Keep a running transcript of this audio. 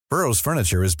Burrow's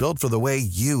furniture is built for the way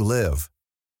you live.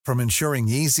 From ensuring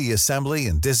easy assembly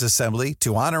and disassembly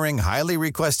to honoring highly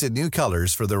requested new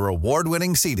colors for their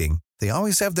award-winning seating, they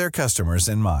always have their customers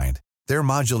in mind. Their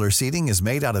modular seating is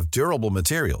made out of durable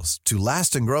materials to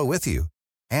last and grow with you.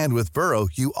 And with Burrow,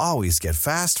 you always get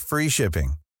fast, free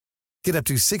shipping. Get up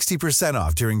to 60%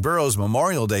 off during Burrow's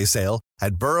Memorial Day sale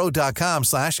at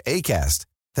burrow.com/ACAST.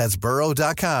 That's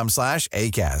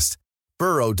burrow.com/ACAST.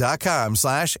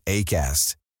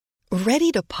 burrow.com/ACAST.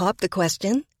 Ready to pop the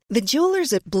question? The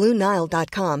jewelers at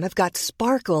BlueNile.com have got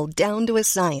sparkle down to a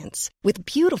science with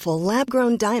beautiful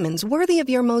lab-grown diamonds worthy of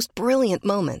your most brilliant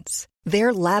moments.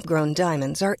 Their lab-grown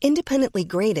diamonds are independently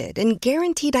graded and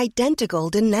guaranteed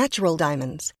identical to natural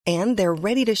diamonds, and they're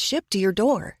ready to ship to your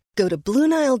door. Go to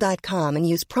BlueNile.com and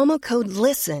use promo code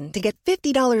LISTEN to get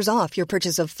 $50 off your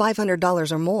purchase of $500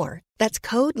 or more. That's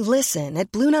code LISTEN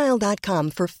at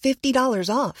BlueNile.com for $50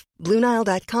 off.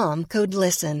 BlueNile.com, code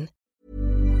LISTEN.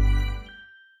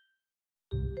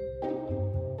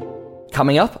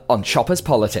 Coming up on Choppers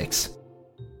Politics.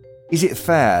 Is it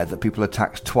fair that people are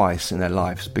taxed twice in their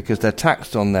lives? Because they're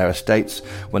taxed on their estates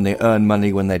when they earn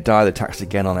money, when they die they're taxed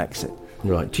again on exit.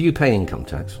 Right. Do you pay income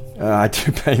tax? I do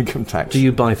pay income tax. Do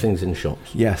you buy things in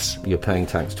shops? Yes. You're paying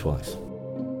tax twice.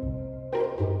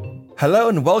 Hello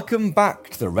and welcome back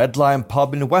to the Red Lion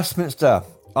Pub in Westminster.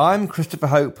 I'm Christopher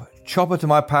Hope, chopper to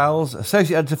my pals,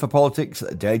 Associate Editor for Politics at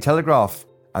the Daily Telegraph.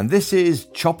 And this is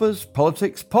Choppers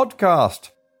Politics Podcast.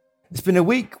 It's been a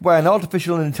week where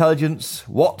artificial intelligence,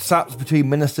 WhatsApps between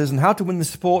ministers and how to win the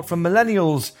support from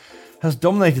millennials has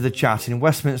dominated the chat in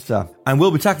Westminster. And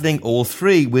we'll be tackling all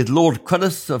three with Lord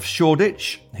Cruddas of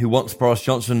Shoreditch, who wants Boris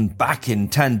Johnson back in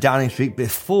 10 Downing Street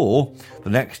before the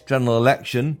next general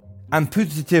election, and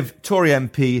putative Tory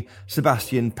MP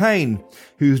Sebastian Payne,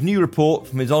 whose new report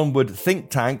from his Onward think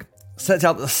tank sets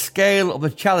out the scale of the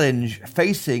challenge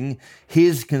facing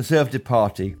his Conservative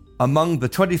Party among the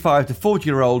 25 to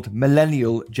 40-year-old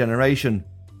millennial generation.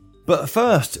 But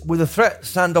first, with the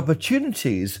threats and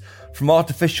opportunities from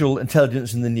artificial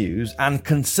intelligence in the news and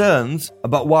concerns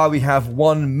about why we have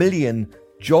 1 million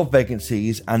job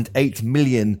vacancies and 8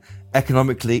 million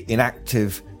economically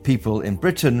inactive people in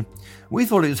Britain, we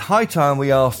thought it was high time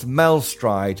we asked Mel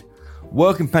Stride,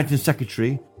 Work and Pension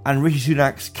Secretary and Rishi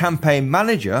Sunak's campaign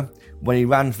manager when he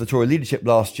ran for the Tory leadership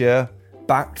last year,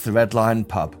 back to the Red Lion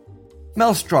Pub.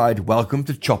 Mel Stride, welcome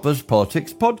to Choppers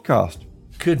Politics Podcast.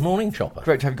 Good morning, Chopper.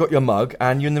 Great to have got your mug,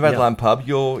 and you're in the Red Lion Pub.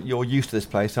 You're used to this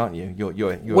place, aren't you?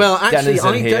 You're well, actually,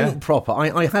 I here. don't proper.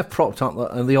 I have propped up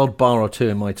the odd bar or two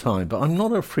in my time, but I'm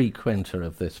not a frequenter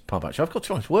of this pub. Actually, I've got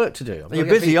too much work to do. You're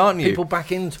busy, aren't you? People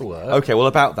back into work. Okay, well,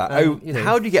 about that.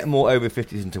 How do you get more over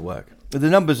 50s into work? The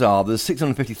numbers are there's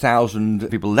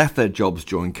 650,000 people left their jobs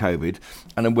during COVID,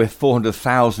 and we're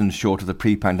 400,000 short of the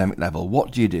pre-pandemic level.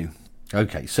 What do you do?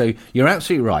 Okay, so you're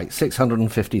absolutely right.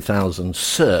 650,000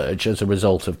 surge as a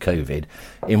result of COVID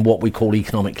in what we call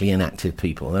economically inactive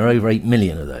people. There are over 8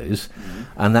 million of those,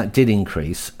 and that did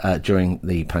increase during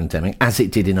the pandemic, as it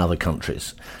did in other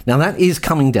countries. Now, that is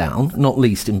coming down, not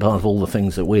least in part of all the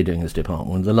things that we're doing as a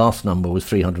department. The last number was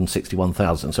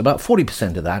 361,000, so about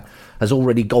 40% of that has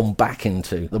already gone back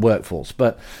into the workforce.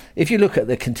 But if you look at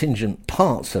the contingent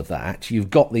parts of that, you've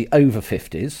got the over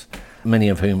 50s, many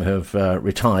of whom have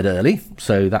retired early,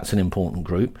 so that's an important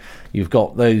group. You've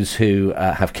got those who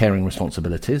have caring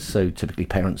responsibilities, so typically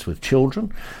parents with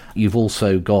children. You've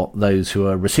also got those who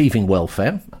are receiving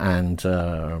welfare and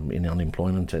in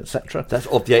unemployment, etc. That's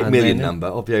of the 8 million number,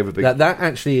 of the over big... That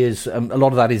actually is, a lot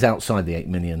of that is outside the 8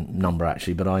 million number,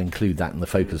 actually, but I include that in the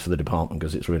focus for the department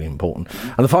because it's really important.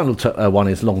 And the final one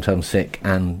is long-term sick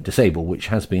and disabled, which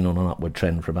has been on an upward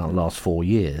trend for about the last 4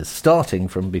 years, starting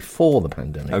from before the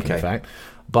pandemic, in fact.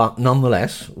 But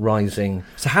nonetheless, rising.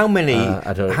 So how many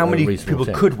people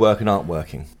could work and aren't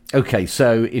working? Okay,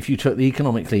 so if you took the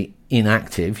economically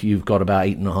inactive, you've got about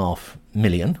 8.5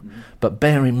 million. But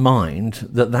bear in mind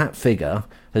that figure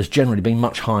has generally been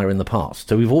much higher in the past.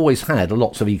 So we've always had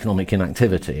lots of economic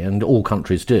inactivity, and all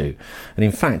countries do. And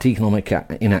in fact, economic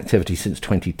inactivity since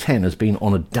 2010 has been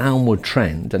on a downward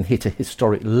trend and hit a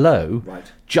historic low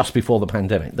just before the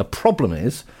pandemic. The problem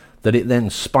is that it then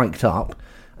spiked up,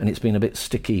 and it's been a bit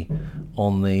sticky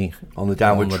on the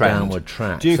downward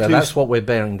track. So that's what we're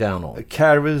bearing down on.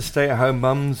 Carers, stay-at-home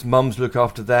mums look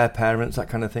after their parents, that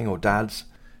kind of thing, or dads?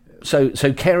 So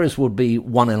carers would be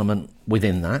one element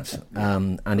within that,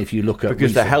 and if you look at...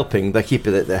 Because they're helping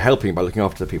by looking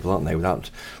after the people, aren't they, without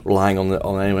relying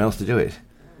on anyone else to do it?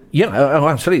 Yeah, oh,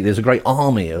 absolutely. There's a great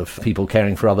army of people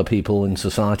caring for other people in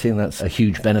society, and that's a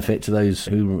huge benefit to those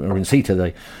who are in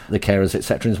CETA, the carers,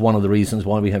 etc. It's one of the reasons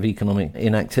why we have economic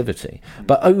inactivity.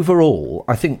 But overall,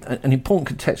 I think an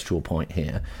important contextual point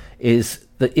here is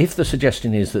that if the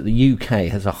suggestion is that the UK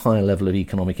has a higher level of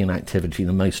economic inactivity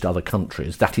than most other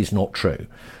countries, that is not true.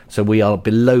 So we are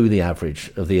below the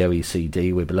average of the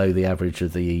OECD, we're below the average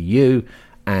of the EU,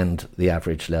 and the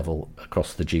average level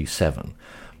across the G7.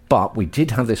 But we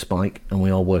did have this spike, and we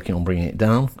are working on bringing it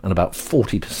down, and about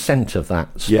 40% of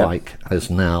that spike has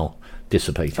now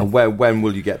dissipated. And when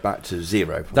will you get back to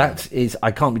zero? That is,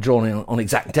 I can't be drawing on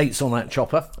exact dates on that,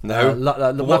 Chopper. No.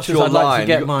 Much as I'd like to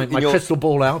get my crystal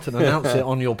ball out and announce it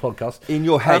on your podcast. In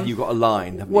your head, you've got a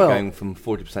line, haven't you, going from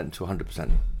 40% to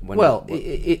 100%.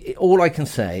 All I can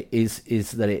say is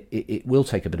that it will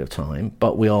take a bit of time,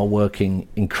 but we are working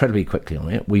incredibly quickly on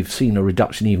it. We've seen a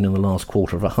reduction even in the last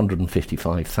quarter of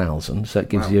 155,000, so it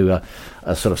gives you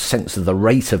a sort of sense of the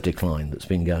rate of decline that's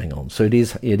been going on. So it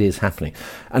is happening.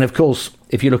 And of course,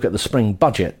 if you look at the spring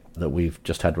budget that we've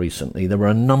just had recently, there were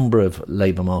a number of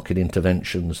labour market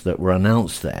interventions that were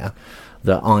announced there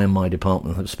that I and my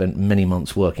department have spent many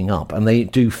months working up, and they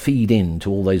do feed into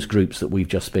all those groups that we've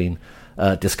just been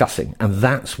discussing, and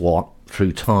that's what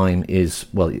through time is,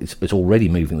 it's already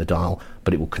moving the dial,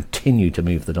 but it will continue to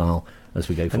move the dial as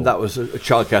we go forward. And that was a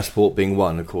childcare support being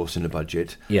one, of course, in the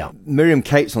budget. Yeah. Miriam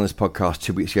Cates on this podcast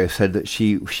 2 weeks ago said that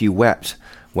she wept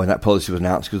when that policy was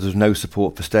announced because there was no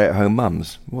support for stay-at-home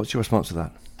mums. What's your response to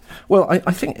that? Well,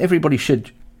 I think everybody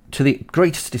should, to the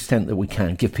greatest extent that we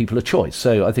can, give people a choice.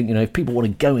 So I think, if people want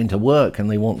to go into work and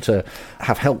they want to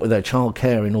have help with their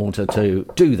childcare in order to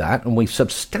do that, and we've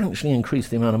substantially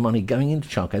increased the amount of money going into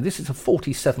childcare. This is a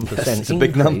 47% increase. It's a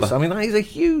big number. I mean, that is a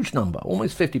huge number,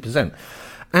 almost 50%.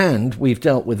 And we've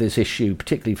dealt with this issue,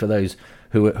 particularly for those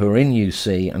who are in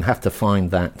UC and have to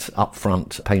find that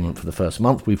upfront payment for the first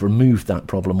month. We've removed that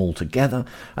problem altogether,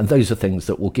 and those are things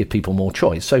that will give people more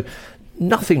choice. So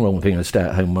nothing wrong with being a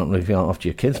stay-at-home mum looking after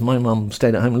your kids. My mum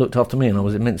stayed at home and looked after me, and I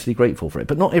was immensely grateful for it.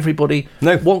 But not everybody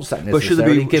wants that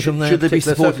necessarily. But should they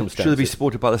be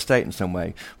supported by the state in some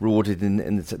way, rewarded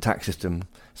in the tax system,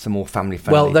 some more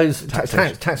family-friendly? Well, those tax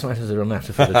matters are a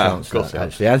matter for the Chancellor,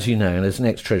 actually. As you know, and as an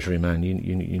ex-Treasury man,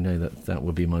 you know that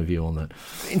would be my view on that.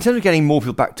 In terms of getting more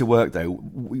people back to work, though,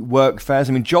 work fairs,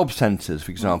 job centres, for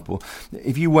example,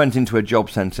 if you went into a job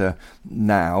centre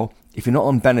now, if you're not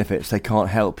on benefits, they can't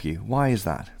help you. Why is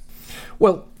that?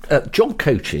 Well, job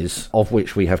coaches, of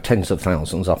which we have tens of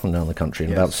thousands up and down the country,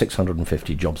 and about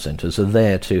 650 job centres, are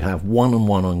there to have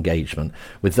one-on-one engagement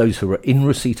with those who are in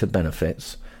receipt of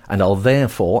benefits and are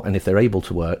therefore, and if they're able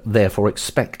to work, therefore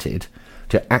expected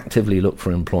to actively look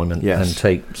for employment and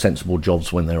take sensible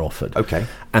jobs when they're offered. Okay.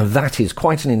 And that is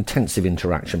quite an intensive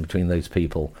interaction between those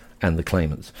people and the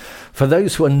claimants. For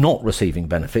those who are not receiving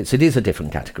benefits, it is a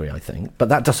different category, I think, but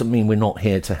that doesn't mean we're not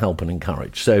here to help and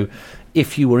encourage. So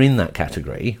if you were in that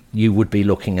category, you would be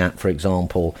looking at, for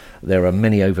example, there are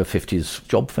many over 50s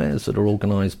job fairs that are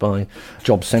organised by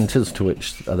job centres, to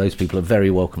which those people are very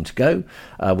welcome to go.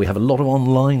 We have a lot of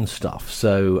online stuff,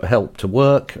 so Help to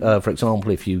Work, for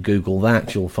example, if you Google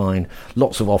that, you'll find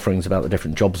lots of offerings about the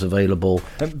different jobs available.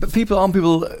 But they've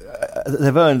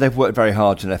worked very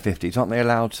hard to their 50s. Aren't they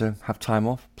allowed to have time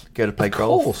off, go to play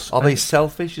golf? Of course. Are they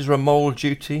selfish? Is there a moral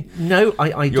duty? No,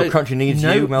 Your country needs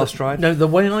you, Mel Stride? No, the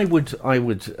way I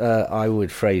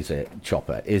would phrase it,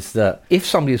 Chopper, is that if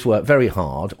somebody has worked very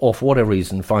hard, or for whatever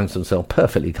reason finds themselves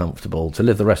perfectly comfortable to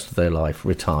live the rest of their life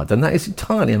retired, then that is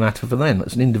entirely a matter for them.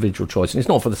 It's an individual choice, and it's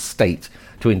not for the state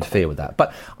to interfere with that.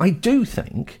 But I do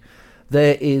think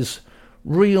there is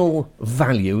real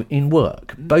value in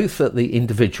work, both at the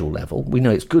individual level. We know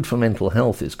it's good for mental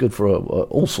health, it's good for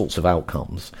all sorts of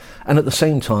outcomes, and at the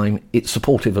same time it's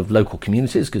supportive of local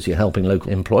communities because you're helping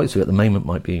local employees who at the moment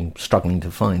might be struggling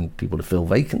to find people to fill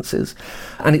vacancies,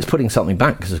 and it's putting something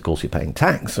back because of course you're paying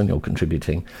tax and you're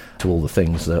contributing to all the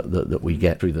things that we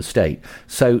get through the state.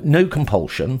 So no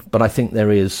compulsion, but I think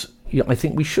there is, I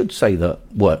think we should say that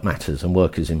work matters and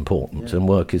work is important, and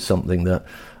work is something that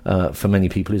for many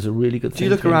people is a really good thing. Do you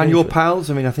look around your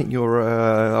pals? I think you're,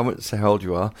 I won't say how old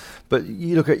you are, but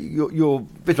you look at, you're a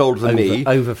bit older than me.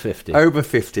 Over 50. Over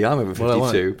 50, I'm over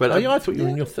 52. But I thought you were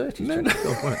in your 30s. No.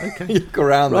 Oh, right, okay. You look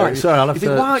around there. Right, sorry, I'll have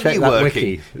to why check aren't you that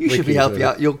working? You should be helping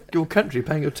out your country,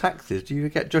 paying your taxes. Do you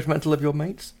get judgmental of your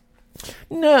mates?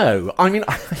 No.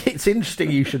 It's interesting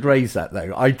you should raise that,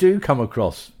 though. I do come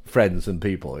across friends and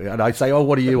people, and I say, "Oh,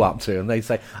 what are you up to?" And they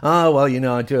say, "Oh, well,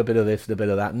 I do a bit of this and a bit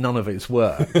of that. None of it's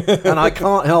work." And I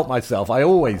can't help myself. I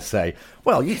always say,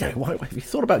 "Well, why have you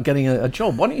thought about getting a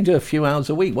job? Why don't you do a few hours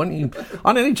a week? Why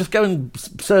don't you just go and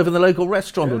serve in the local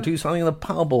restaurant or do something in the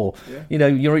pub? Or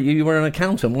you were an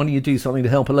accountant. Why don't you do something to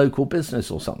help a local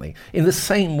business or something?" In the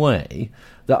same way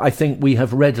that I think we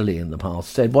have readily in the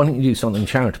past said, "Why don't you do something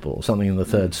charitable, something in the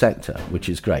third sector," which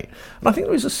is great. And I think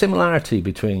there is a similarity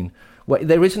between. Well,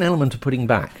 there is an element of putting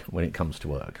back when it comes to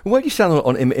work. Where do you stand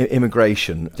on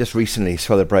immigration? Just recently,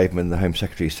 Suella Braverman, the Home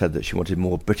Secretary, said that she wanted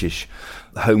more British,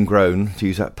 homegrown, to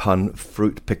use that pun,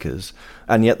 fruit pickers.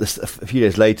 And yet, a few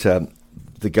days later,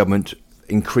 the government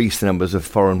increased the numbers of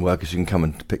foreign workers who can come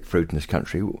and pick fruit in this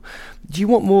country. Do you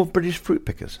want more British fruit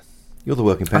pickers? You're the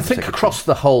Working Pension Secretary. I think across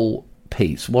the whole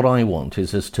piece, what I want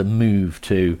is us to move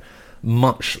to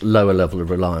much lower level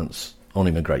of reliance on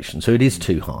immigration. So it is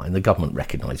too high, and the government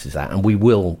recognises that, and we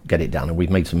will get it down, and we've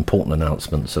made some important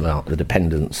announcements about the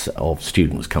dependence of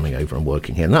students coming over and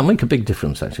working here, and that'll make a big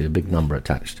difference, actually, a big number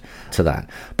attached to that.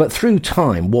 But through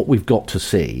time, what we've got to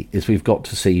see is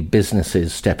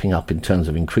businesses stepping up in terms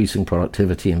of increasing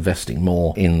productivity, investing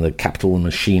more in the capital and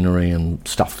machinery and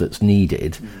stuff that's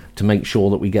needed to make sure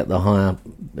that we get the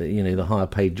higher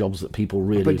paid jobs that people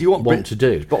really want to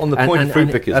do. But on the point of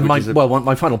fruit pickers...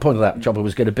 my final point of that, Chopper,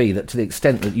 was going to be that to the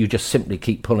extent that you just simply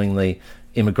keep pulling the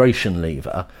immigration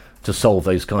lever to solve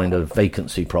those kind of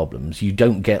vacancy problems, you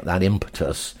don't get that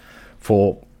impetus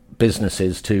for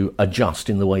businesses to adjust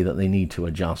in the way that they need to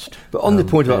adjust. But on the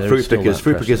point about fruit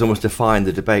pickers almost define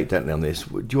the debate, don't they, on this?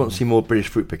 Do you want to see more British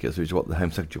fruit pickers, which is what the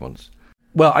Home Secretary wants?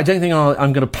 Well, I don't think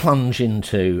I'm going to plunge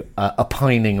into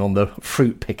opining on the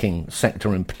fruit-picking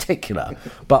sector in particular,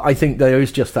 but I think there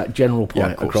is just that general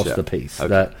point across the piece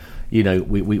that,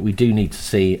 we do need to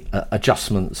see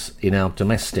adjustments in our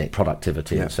domestic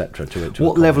productivity, etc.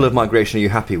 What level of migration are you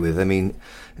happy with? I mean,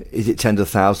 is it tens of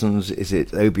thousands? Is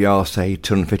it OBR, say,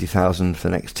 250,000 for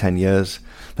the next 10 years?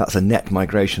 That's a net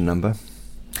migration number.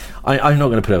 I'm not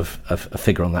going to put a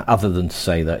figure on that, other than to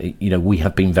say that we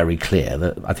have been very clear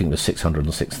that I think there's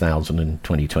 606,000 in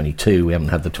 2022. We haven't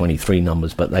had the 23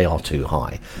 numbers, but they are too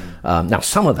high. Now,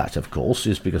 some of that, of course,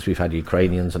 is because we've had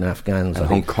Ukrainians and Afghans and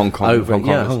Hong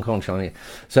Kong, China.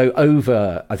 So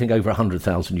over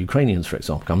 100,000 Ukrainians, for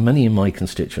example, come, many in my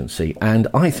constituency, and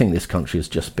I think this country has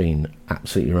just been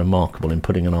absolutely remarkable in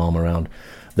putting an arm around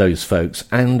those folks,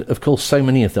 and of course so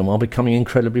many of them are becoming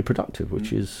incredibly productive,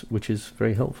 which is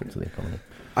very helpful to the economy.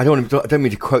 I don't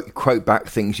mean to quote back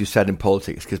things you said in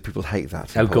politics, because people hate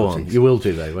that. Oh, go on. You will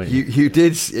do, though, won't you?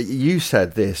 You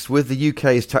said this: with the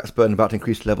UK's tax burden about to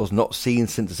increase to levels not seen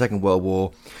since the Second World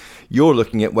War, you're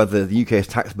looking at whether the UK's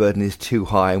tax burden is too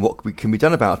high and what can be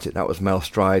done about it. That was Mel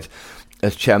Stride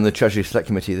as chairman of the Treasury Select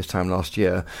Committee this time last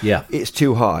year. Yeah. It's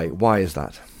too high. Why is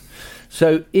that?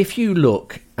 So if you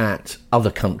look at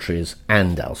other countries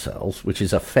and ourselves, which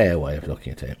is a fair way of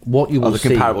looking at it, what you will see...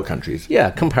 comparable countries. Yeah,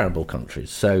 comparable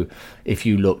countries. So if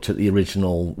you looked at the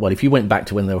original... Well, if you went back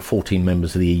to when there were 14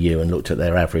 members of the EU and looked at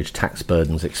their average tax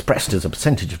burdens expressed as a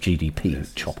percentage of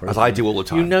GDP, Chopper... As I do all the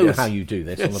time. You know how you do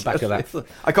this on the back of that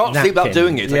I can't sleep without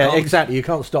doing it. Yeah, exactly. You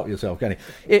can't stop yourself, can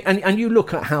you? And you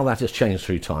look at how that has changed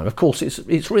through time. Of course,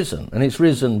 it's risen. And it's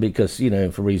risen because,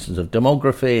 for reasons of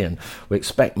demography, and we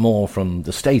expect more from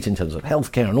the state in terms of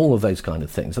healthcare and all of those kind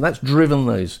of things, and that's driven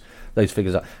those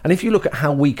figures up. And if you look at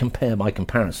how we compare by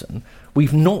comparison,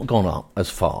 we've not gone up as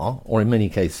far, or in many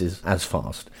cases as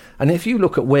fast. And if you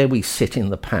look at where we sit in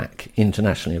the pack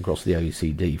internationally across the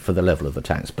OECD for the level of the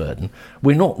tax burden,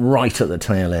 we're not right at the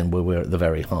tail end where we're at the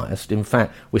very highest. In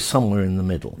fact, we're somewhere in the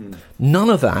middle. None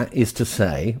of that is to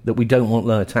say that we don't want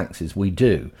lower taxes. We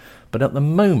do. But at the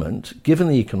moment, given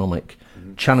the economic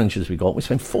challenges we got, we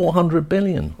spend $400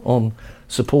 billion on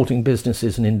supporting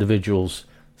businesses and individuals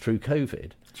through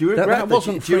COVID. Do you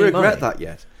regret that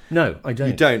yet? No, I don't.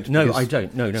 You don't? No, I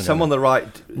don't. No. Some on the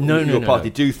right, your party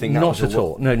do think that. Not at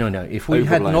all. No. If we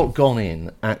had not gone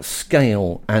in at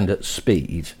scale and at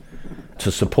speed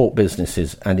to support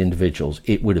businesses and individuals,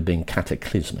 it would have been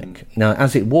cataclysmic. Now,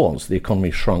 as it was, the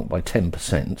economy shrunk by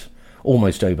 10%,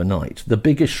 almost overnight. The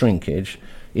biggest shrinkage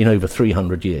in over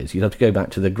 300 years. You'd have to go back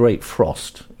to the Great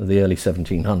Frost of the early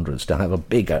 1700s to have a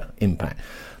bigger impact.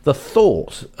 The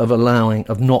thought of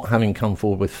not having come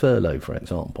forward with furlough, for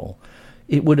example,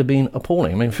 it would have been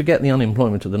appalling. I mean, forget the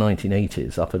unemployment of the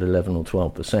 1980s up at 11 or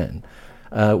 12%.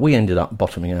 We ended up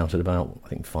bottoming out at about, I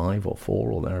think, 5 or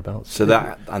 4 or thereabouts. So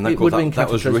that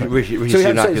was Rishi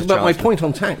Sunak's but my point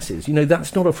on taxes,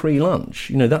 that's not a free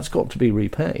lunch. That's got to be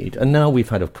repaid. And now we've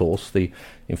had, of course, the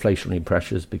inflationary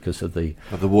pressures because of the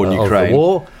war in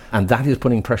Ukraine. And that is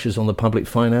putting pressures on the public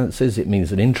finances. It means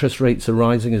that interest rates are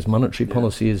rising as monetary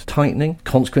policy is tightening.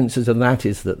 Consequences of that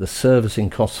is that the servicing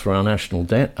costs for our national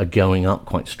debt are going up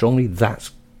quite strongly.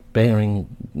 That's bearing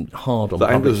hard on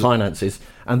public finances.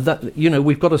 And that,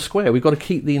 we've got to square. We've got to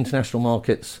keep the international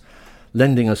markets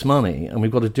lending us money, and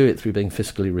we've got to do it through being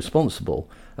fiscally responsible.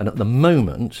 And at the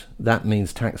moment, that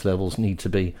means tax levels need to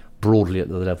be broadly at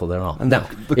the level they are. And now,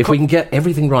 if we can get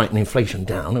everything right and inflation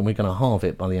down, and we're going to halve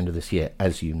it by the end of this year,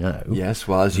 as you know. Yes,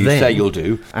 well, as you say you'll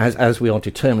do. As we are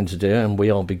determined to do, and we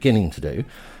are beginning to do,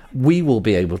 we will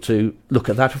be able to look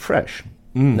at that afresh.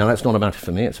 Now, that's not a matter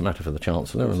for me, it's a matter for the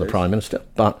Chancellor and the Prime Minister.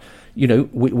 But,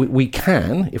 we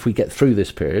can, if we get through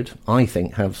this period, I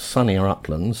think, have sunnier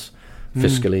uplands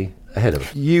fiscally ahead of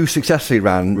us. You successfully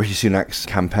ran Rishi Sunak's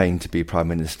campaign to be Prime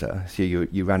Minister. So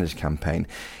you ran his campaign.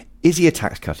 Is he a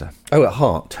tax cutter? Oh, at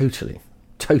heart, totally.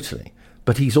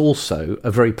 But he's also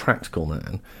a very practical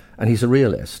man, and he's a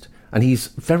realist, and he's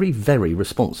very, very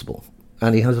responsible,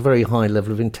 and he has a very high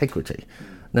level of integrity.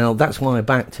 Now, that's why I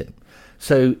backed him.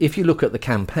 So if you look at the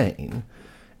campaign,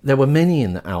 there were many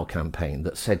in our campaign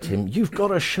that said to him, "You've got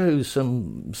to show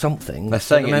something." They're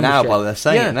saying it now, brother. They're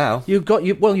saying it now. You've got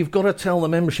to tell the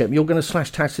membership you're going to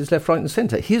slash taxes left, right, and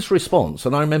centre. His response,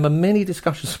 and I remember many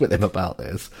discussions with him about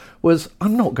this, was,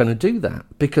 "I'm not going to do that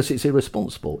because it's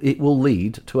irresponsible. It will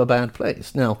lead to a bad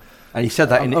place." Now. And he said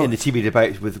that in the TV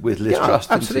debate with Liz Truss,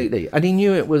 didn't absolutely. And he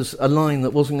knew it was a line that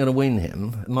wasn't going to win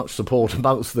him much support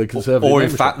amongst the Conservative or in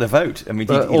fact, the vote. I mean,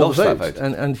 he lost that vote.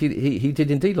 And he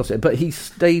did indeed lose it. But he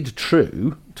stayed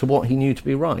true to what he knew to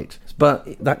be right.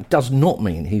 But that does not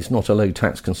mean he's not a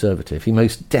low-tax Conservative. He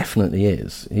most definitely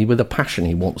is. With a passion,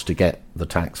 he wants to get the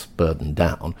tax burden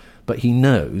down. But he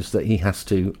knows that he has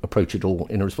to approach it all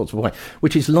in a responsible way,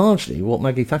 which is largely what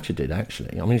Maggie Thatcher did,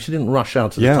 actually. I mean, she didn't rush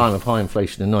out at the time of high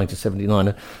inflation in 1979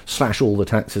 and slash all the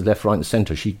taxes left, right and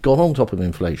centre. She got on top of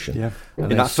inflation. Yeah. In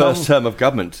that first term of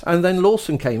government. And then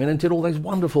Lawson came in and did all those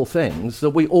wonderful things that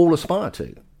we all aspire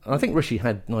to. And I think Rishi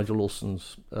had Nigel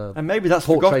Lawson's and maybe that's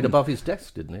portrait forgotten. above his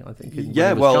desk, didn't he? I think he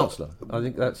was Chancellor. I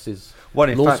think that's his.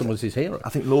 Lawson was his hero. I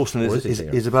think Lawson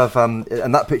is above, and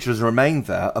that picture has remained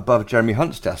there above Jeremy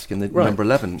Hunt's desk in the number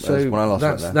 11. So when I last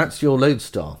went there. That's your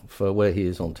lodestar for where he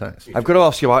is on tax. I've got to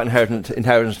ask you about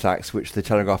inheritance tax, which the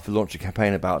Telegraph launched a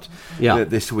campaign about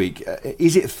this week.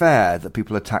 Is it fair that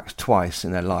people are taxed twice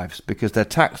in their lives? Because they're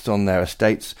taxed on their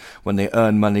estates when they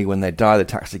earn money, when they die, they're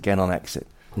taxed again on exit.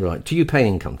 Right. Do you pay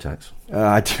income tax?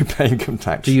 I do pay income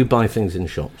tax. Do you buy things in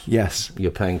shops? Yes.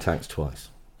 You're paying tax twice.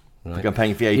 Right. I'm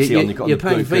paying VAT on You're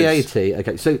paying VAT.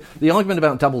 Okay, so the argument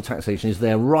about double taxation is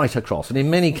there right across, and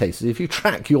in many cases, if you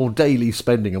track your daily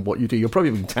spending and what you do, you're probably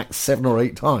being taxed 7 or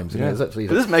 8 times. Yeah. It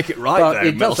doesn't make it right, but though.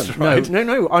 It doesn't. Right.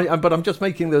 No. But I'm just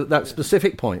making that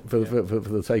specific point for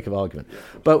the sake of argument.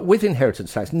 But with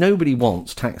inheritance tax, nobody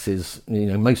wants taxes.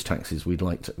 Most taxes we'd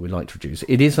like to reduce.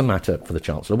 It is a matter for the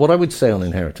Chancellor. What I would say on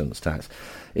inheritance tax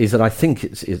is that I think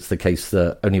it's the case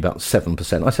that only about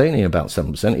 7%, I say only about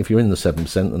 7%, if you're in the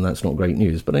 7%, then that's not great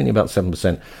news, but only about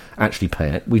 7% actually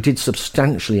pay it. We did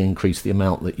substantially increase the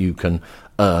amount that you can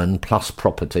earn plus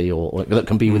property or that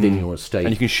can be within your estate.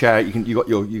 And you can share it, you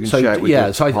can share it with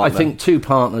your partner. I think 2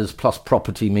 partners plus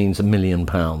property means £1 million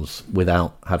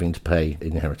without having to pay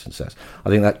inheritance tax. I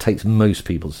think that takes most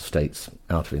people's estates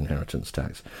out of inheritance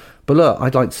tax. But look,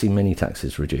 I'd like to see many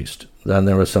taxes reduced, and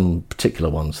there are some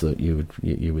particular ones that you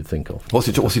would think of. What's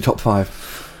your top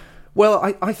 5? Well,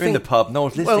 I think... You're in the pub, no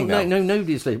one's listening now. No,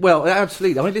 nobody's listening. Well,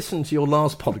 absolutely. I listened to your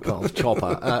last podcast,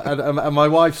 Chopper, and my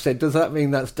wife said, does that mean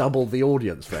that's doubled the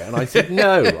audience there? And I said,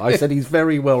 no. I said, he's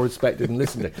very well respected and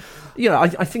listened to.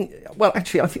 I think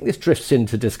this drifts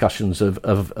into discussions of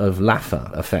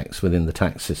Laffer effects within the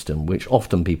tax system, which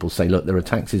often people say, look, there are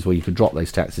taxes where you could drop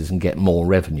those taxes and get more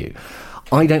revenue.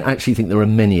 I don't actually think there are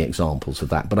many examples of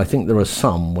that, but I think there are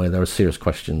some where there are serious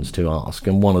questions to ask.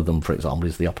 And one of them, for example,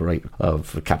 is the upper rate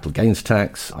of capital gains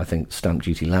tax. I think stamp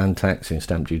duty land tax and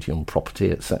stamp duty on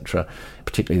property, etc.,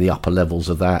 particularly the upper levels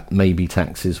of that, may be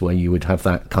taxes where you would have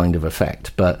that kind of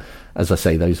effect. But as I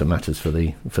say, those are matters for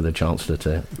the Chancellor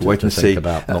to think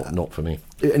about, not for me.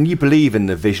 And you believe in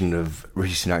the vision of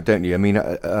Rishi Sunak, don't you? I mean,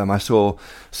 I saw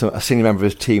a senior member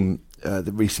of his team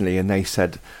recently, and they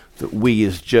said that we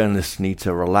as journalists need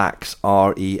to relax,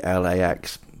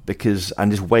 RELAX,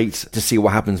 and just wait to see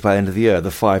what happens by the end of the year, the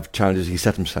 5 challenges he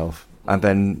set himself. And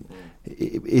then,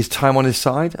 is time on his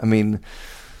side? I mean,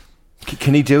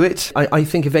 Can he do it? I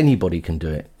think if anybody can do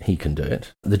it, he can do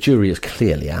it. The jury is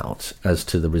clearly out as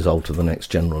to the result of the next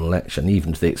general election,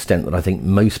 even to the extent that I think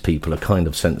most people are kind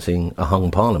of sensing a hung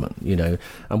parliament, you know.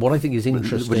 And what I think is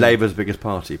interesting... With Labour's biggest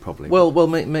party, probably. Well,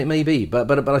 maybe.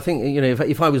 But I think, you know,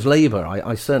 if I was Labour,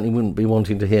 I certainly wouldn't be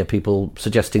wanting to hear people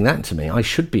suggesting that to me. I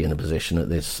should be in a position at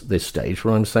this stage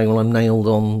where I'm saying, well, I'm nailed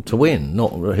on to win,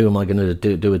 not who am I going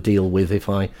to do a deal with if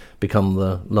I become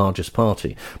the largest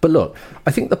party. But look,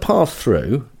 I think the path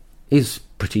through is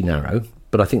pretty narrow,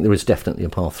 but I think there is definitely a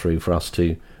path through for us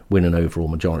to win an overall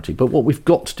majority. But what we've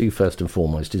got to do first and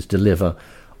foremost is deliver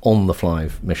on the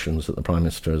 5 missions that the Prime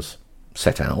Minister has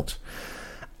set out.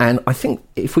 And I think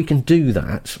if we can do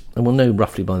that, and we'll know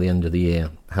roughly by the end of the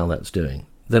year how that's doing,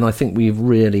 then I think we've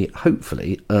really,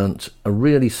 hopefully, earned a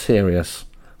really serious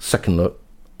second look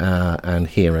and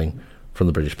hearing from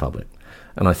the British public.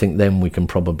 And I think then we can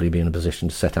probably be in a position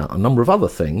to set out a number of other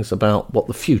things about what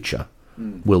the future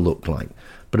will look like.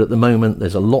 But at the moment,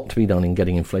 there's a lot to be done in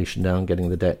getting inflation down, getting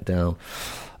the debt down,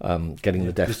 getting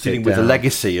the deficit dealing with down. the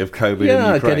legacy of COVID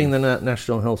in Ukraine. Getting the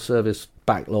National Health Service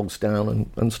backlogs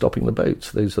down and stopping the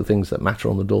boats. Those are things that matter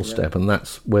on the doorstep, and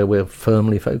that's where we're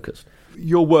firmly focused.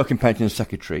 Your work in Pensions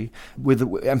Secretary, with the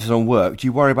emphasis on work, do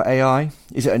you worry about AI?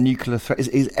 Is it a nuclear threat? Is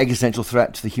it an existential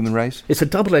threat to the human race? It's a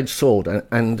double-edged sword,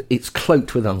 and it's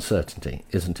cloaked with uncertainty,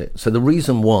 isn't it? So the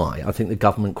reason why I think the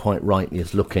government quite rightly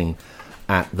is looking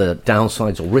at the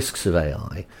downsides or risks of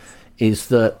AI is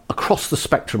that across the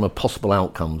spectrum of possible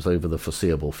outcomes over the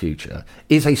foreseeable future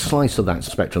is a slice of that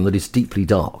spectrum that is deeply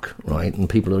dark, right? And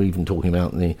people are even talking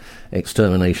about the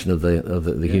extermination of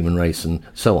the human race and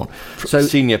so on. So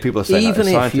senior people are saying even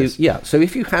that, if so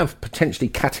if you have potentially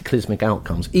cataclysmic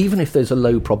outcomes, even if there's a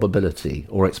low probability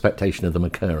or expectation of them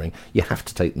occurring, you have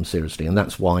to take them seriously. And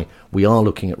that's why we are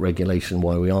looking at regulation,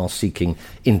 why we are seeking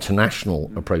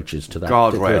international approaches to that.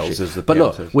 Guardrails is the... But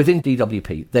look, within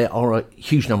DWP, there are a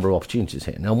huge number of opportunities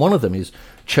here. Now, one of them is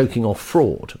choking off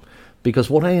fraud, because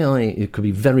what AI could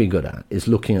be very good at is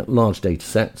looking at large data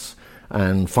sets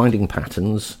and finding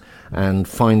patterns and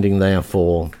finding,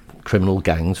 therefore, criminal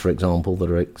gangs, for example,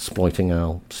 that are exploiting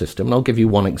our system. And I'll give you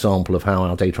one example of how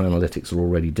our data analytics are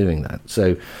already doing that.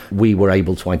 So we were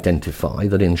able to identify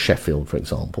that in Sheffield, for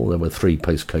example, there were 3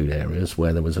 postcode areas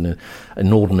where there was an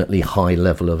inordinately high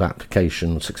level of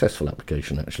application, successful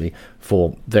application actually,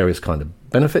 for various kind of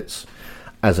benefits.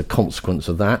 As a consequence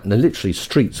of that, and literally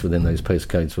streets within those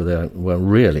postcodes where there were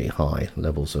really high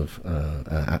levels of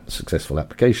successful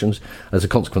applications. As a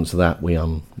consequence of that, we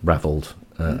unravelled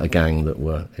a gang that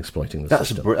were exploiting the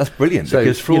system. That's brilliant, so,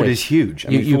 because fraud is huge.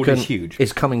 Fraud is huge.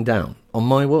 It's coming down. On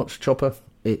my watch, Chopper,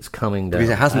 it's coming down. Because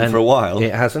it hasn't for a while.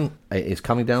 It hasn't. It's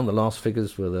coming down. The last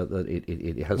figures were that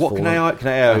it has fallen. Can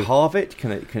AI halve it?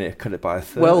 Can it cut it by a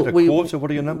third, a quarter? What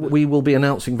are your numbers? We will be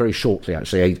announcing very shortly,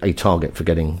 actually, a target for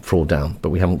getting fraud down, but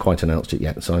we haven't quite announced it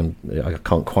yet, so I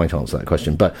can't quite answer that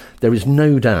question. But there is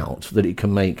no doubt that it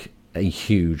can make a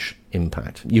huge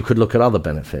impact. You could look at other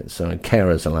benefits, so a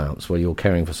carer's allowance, where you're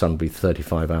caring for somebody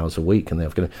 35 hours a week, and they're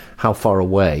going to, how far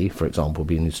away, for example, would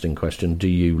be an interesting question, do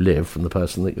you live from the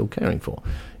person that you're caring for?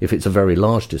 If it's a very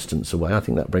large distance away, I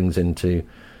think that brings into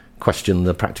question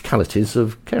the practicalities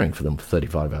of caring for them for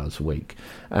 35 hours a week.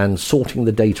 And sorting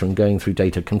the data and going through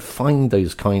data can find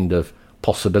those kind of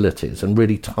possibilities and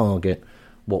really target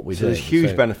what we're doing. There's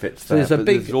huge benefits there, there's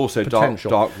there's also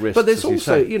dark risks. But there's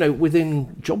also,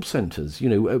 within job centres,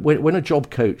 when a job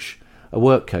coach, a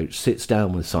work coach sits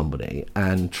down with somebody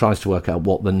and tries to work out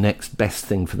what the next best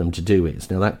thing for them to do is.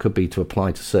 Now, that could be to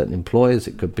apply to certain employers,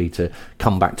 it could be to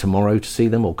come back tomorrow to see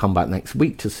them or come back next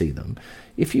week to see them.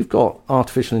 If you've got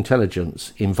artificial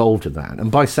intelligence involved in that,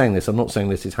 and by saying this, I'm not saying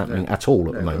this is happening at all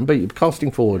at the moment, but you're casting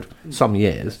forward some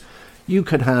years, you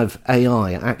could have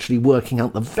AI actually working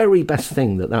out the very best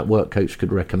thing that work coach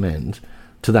could recommend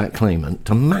to that claimant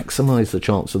to maximise the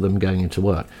chance of them going into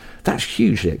work. That's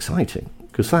hugely exciting,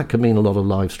 because that could mean a lot of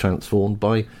lives transformed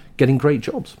by getting great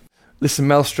jobs. Listen,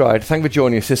 Mel Stride, thank you for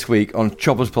joining us this week on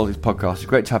Chopper's Politics Podcast. It's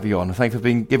great to have you on, and thank you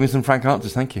for giving some frank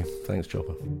answers. Thank you. Thanks,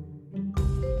 Chopper.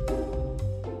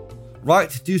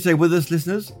 Right, do stay with us,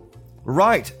 listeners.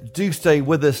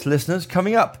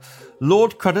 Coming up,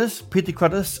 Lord Cruddas, Peter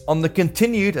Cruddas, on the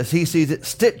continued, as he sees it,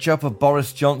 stitch-up of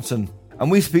Boris Johnson. And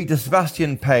we speak to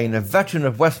Sebastian Payne, a veteran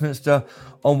of Westminster,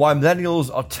 on why millennials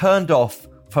are turned off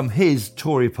from his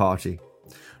Tory party.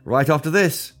 Right after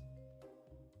this.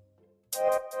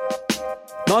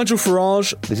 Nigel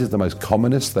Farage. This is the most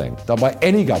communist thing done by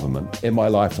any government in my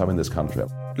lifetime in this country.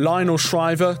 Lionel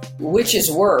Shriver. Which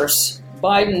is worse,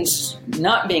 Biden's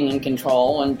not being in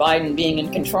control and Biden being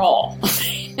in control?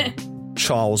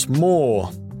 Charles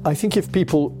Moore. I think if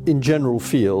people in general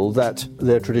feel that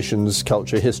their traditions,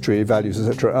 culture, history, values,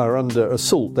 etc. are under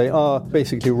assault, they are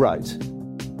basically right.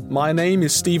 My name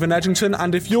is Stephen Edgington,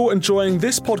 and if you're enjoying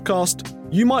this podcast,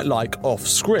 you might like Off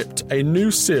Script, a new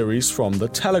series from The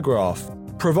Telegraph.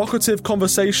 Provocative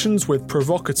conversations with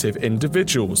provocative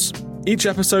individuals. Each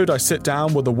episode I sit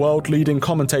down with a world-leading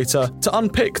commentator to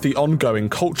unpick the ongoing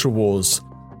culture wars.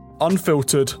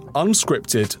 Unfiltered,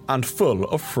 unscripted, and full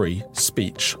of free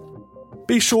speech.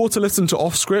 Be sure to listen to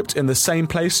Off Script in the same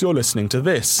place you're listening to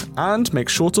this, and make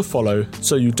sure to follow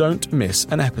so you don't miss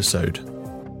an episode.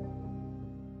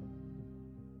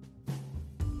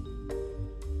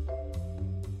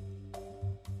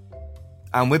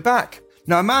 And we're back.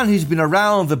 Now, a man who's been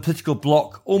around the political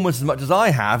bloc almost as much as I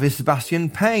have is Sebastian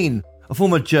Payne, a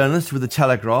former journalist with The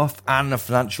Telegraph and the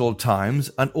Financial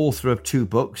Times, an author of 2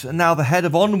 books, and now the head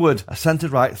of Onward, a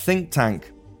centre-right think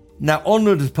tank. Now,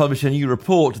 Onward has published a new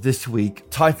report this week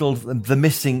titled The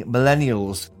Missing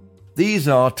Millennials. These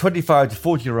are 25 to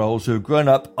 40-year-olds who have grown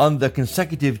up under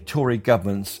consecutive Tory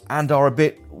governments and are a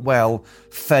bit, well,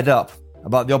 fed up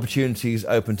about the opportunities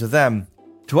open to them.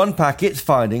 To unpack its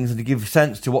findings and to give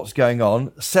sense to what's going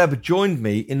on, Seb joined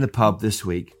me in the pub this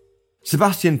week.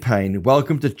 Sebastian Payne,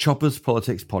 welcome to Chopper's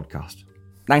Politics Podcast.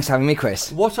 Thanks for having me,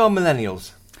 Chris. What are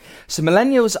millennials? So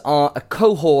millennials are a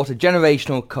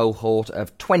generational cohort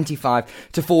of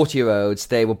 25 to 40-year-olds.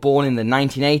 They were born in the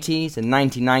 1980s and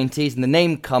 1990s, and the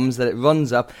name comes that it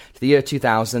runs up to the year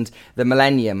 2000, the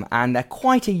millennium. And they're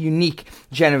quite a unique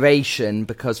generation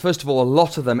because, first of all, a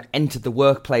lot of them entered the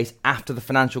workplace after the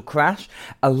financial crash.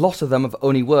 A lot of them have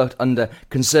only worked under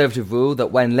Conservative rule,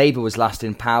 that when Labour was last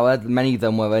in power, many of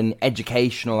them were in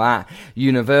education or at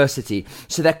university.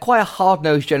 So they're quite a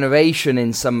hard-nosed generation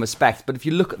in some respects, but if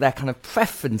you look at their kind of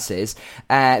preferences,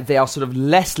 they are sort of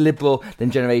less liberal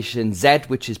than Generation Z,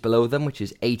 which is below them, which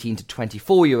is 18 to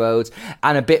 24-year-olds,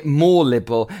 and a bit more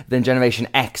liberal than Generation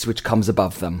X, which comes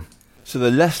above them. So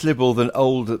they're less liberal than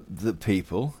older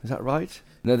people, is that right?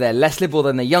 No, they're less liberal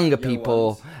than the younger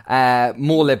people,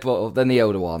 more liberal than the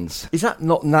older ones. Is that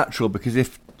not natural? Because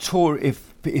if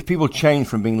people change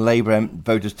from being Labour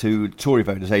voters to Tory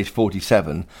voters aged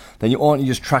 47, then aren't you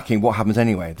just tracking what happens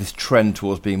anyway, this trend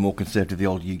towards being more conservative the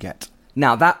older you get?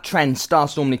 Now, that trend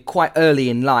starts normally quite early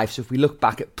in life. So if we look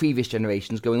back at previous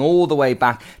generations, going all the way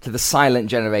back to the silent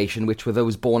generation, which were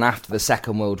those born after the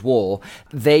Second World War,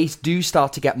 they do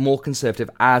start to get more conservative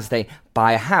as they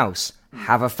buy a house,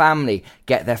 have a family,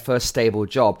 get their first stable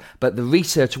job. But the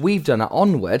research we've done at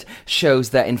Onward shows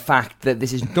that, in fact, that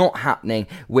this is not happening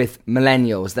with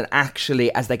millennials, that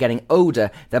actually, as they're getting older,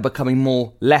 they're becoming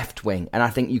more left-wing. And I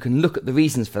think you can look at the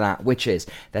reasons for that, which is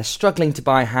they're struggling to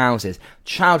buy houses.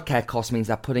 Childcare costs means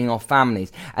they're putting off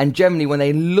families. And generally, when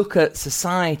they look at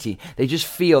society, they just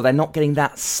feel they're not getting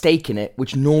that stake in it,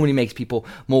 which normally makes people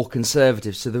more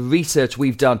conservative. So the research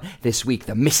we've done this week,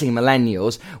 the missing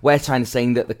millennials, we're trying to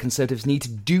say that the Conservatives need to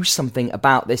do something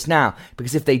about this now,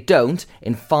 because if they don't,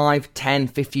 in 5, 10,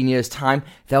 15 years' time,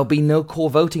 there'll be no core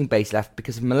voting base left,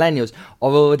 because millennials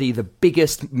are already the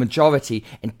biggest majority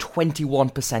in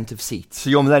 21% of seats.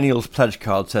 So your millennials pledge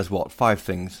card says what? 5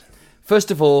 things?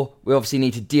 First of all, we obviously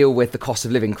need to deal with the cost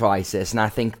of living crisis, and I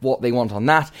think what they want on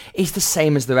that is the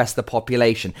same as the rest of the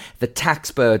population. The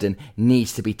tax burden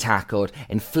needs to be tackled.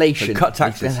 Inflation. So cut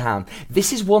taxes.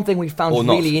 This is one thing we found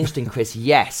really interesting, Chris.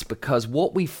 Yes, because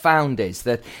what we found is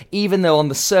that even though on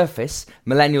the surface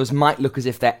millennials might look as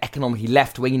if they're economically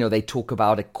left-wing, they talk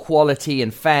about equality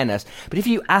and fairness, but if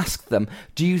you ask them,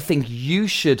 do you think you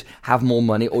should have more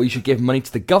money or you should give money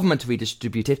to the government to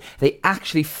redistribute it, they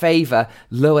actually favour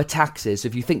lower taxes. So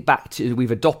if you think back to, we've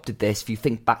adopted this, if you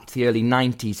think back to the early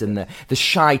 90s and the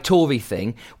shy Tory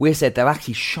thing, we said they're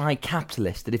actually shy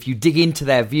capitalists, that if you dig into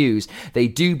their views, they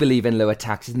do believe in lower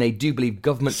taxes and they do believe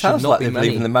government should not be money. Sounds like they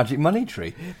believe in the magic money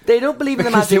tree. They don't believe in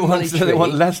the magic money tree. They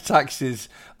want less taxes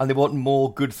and they want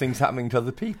more good things happening to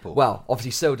other people. Well,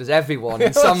 obviously so does everyone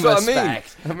in some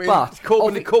respect. I mean, but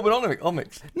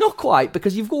Corbynomics. Not quite,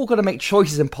 because you've all got to make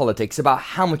choices in politics about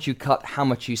how much you cut, how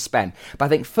much you spend. But I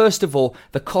think, first of all,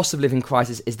 the cost of living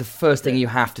crisis is the first thing you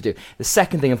have to do. The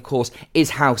second thing, of course,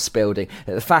 is house building.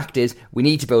 The fact is, we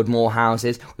need to build more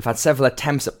houses. We've had several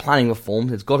attempts at planning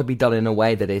reform. It's got to be done in a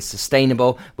way that is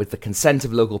sustainable, with the consent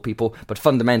of local people. But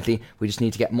fundamentally, we just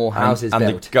need to get more houses built.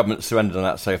 And the government surrendered on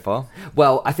that so far?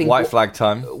 Well, I think white flag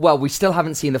time. Well, we still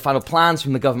haven't seen the final plans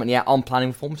from the government yet on planning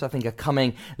reform, which I think are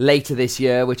coming later this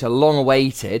year, which are long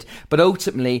awaited. But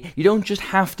ultimately, you don't just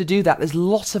have to do that. There's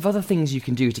lots of other things you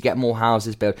can do to get more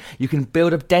houses built. You can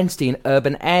build up density in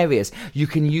urban areas. You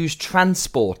can use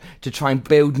transport to try and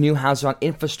build new houses around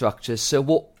infrastructure. So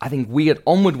what I think we at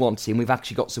Onward want to see, and we've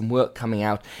actually got some work coming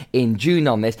out in June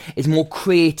on this, is more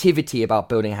creativity about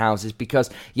building houses. Because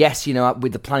yes,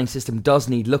 with the planning system does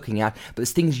need looking at, but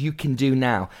there's things you can do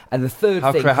now. And the third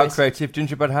thing, how creative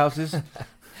gingerbread houses?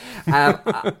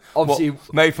 Obviously,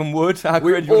 made from wood.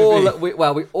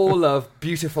 We all love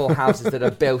beautiful houses that are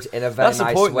built in a very nice way.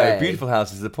 That's the point, though. Beautiful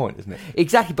houses is the point, isn't it?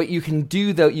 Exactly, but you can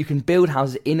build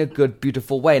houses in a good,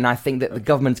 beautiful way. And I think that the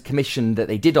government's commission that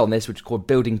they did on this, which is called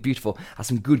Building Beautiful, has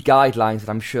some good guidelines that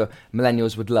I'm sure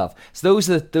millennials would love. So those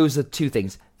are two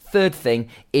things. Third thing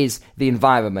is the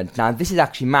environment. Now, this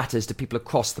actually matters to people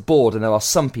across the board, and there are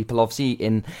some people, obviously,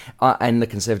 in the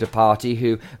Conservative Party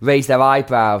who raise their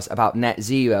eyebrows about net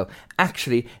zero.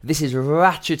 Actually, this is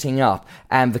ratcheting up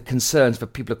the concerns for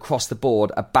people across the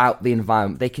board about the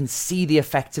environment. They can see the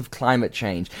effects of climate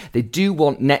change. They do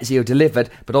want net zero delivered,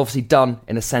 but obviously done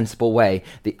in a sensible way.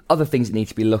 The other things that need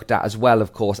to be looked at as well,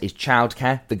 of course, is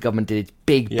childcare. The government did its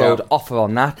big, bold offer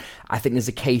on that. I think there's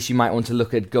a case you might want to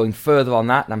look at going further on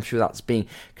that, and I'm sure that's being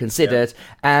considered.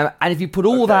 And if you put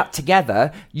all that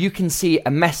together, you can see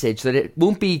a message that it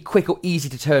won't be quick or easy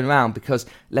to turn around, because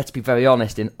let's be very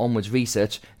honest, in Onward's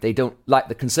research, they don't like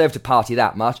the Conservative Party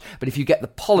that much, but if you get the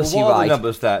policy right... What are right... the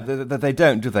numbers there? They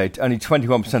don't, do they? Only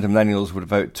 21% of millennials would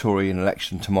vote Tory in an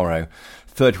election tomorrow.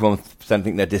 31%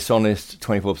 think they're dishonest,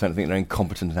 24% think they're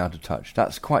incompetent and out of touch.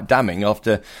 That's quite damning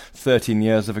after 13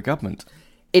 years of a government.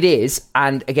 It is,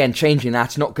 and again, changing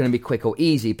that's not going to be quick or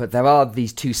easy, but there are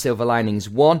these two silver linings.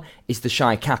 One is the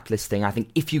shy capitalist thing. I think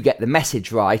if you get the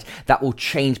message right, that will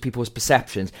change people's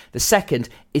perceptions. The second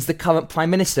is the current Prime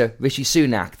Minister, Rishi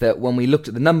Sunak, that when we looked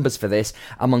at the numbers for this,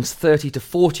 amongst 30 to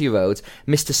 40-year-olds,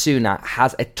 Mr Sunak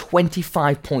has a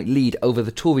 25-point lead over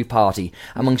the Tory party.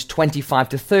 Amongst 25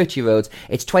 to 30-year-olds,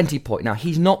 it's 20 points. Now,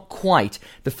 he's not quite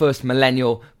the first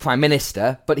millennial Prime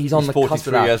Minister, but he's on the cusp of that. He's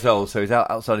 43 years old, so he's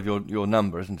outside of your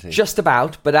number, isn't he? Just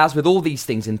about, but as with all these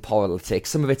things in politics,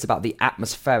 some of it's about the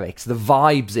atmospherics, the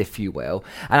vibes, if you will.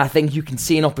 And I think you can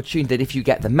see an opportunity that if you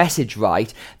get the message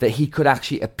right, that he could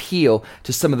actually appeal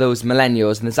to some of those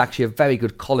millennials. And there's actually a very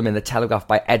good column in The Telegraph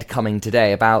by Ed Cumming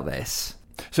today about this.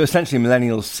 So essentially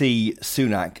millennials see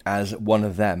Sunak as one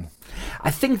of them. I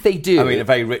think they do. I mean, a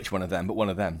very rich one of them, but one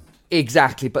of them.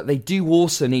 Exactly, but they do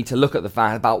also need to look at the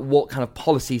fact about what kind of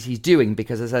policies he's doing,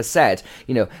 because as I said,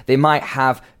 they might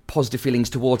have positive feelings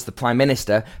towards the Prime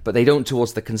Minister, but they don't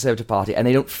towards the Conservative Party, and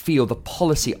they don't feel the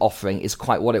policy offering is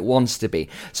quite what it wants to be.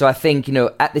 So I think,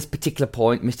 at this particular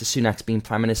point, Mr Sunak's been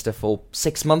Prime Minister for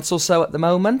 6 months or so at the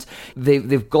moment.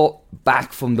 They've got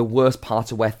back from the worst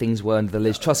part of where things were under the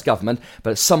Liz Truss government,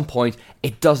 but at some point,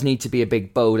 it does need to be a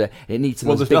big boulder. It needs some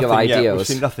of those bigger ideas. We've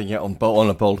seen nothing yet on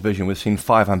a bold vision. We've seen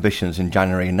 5 ambitions in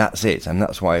January, and that's it. And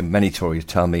that's why many Tories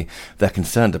tell me they're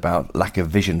concerned about lack of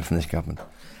vision from this government.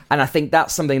 And I think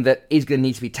that's something that is going to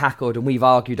need to be tackled, and we've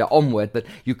argued at Onward that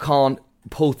you can't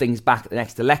pull things back at the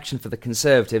next election for the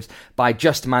Conservatives by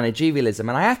just managerialism.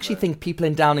 And I actually think people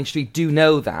in Downing Street do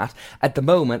know that. At the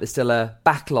moment, there's still a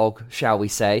backlog, shall we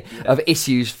say, of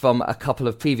issues from a couple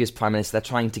of previous Prime Ministers they're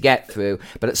trying to get through.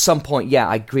 But at some point,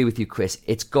 I agree with you, Chris,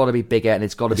 it's got to be bigger and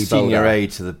it's got to be bolder. Senior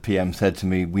aide to the PM said to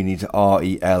me, we need to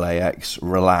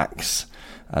relax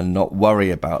and not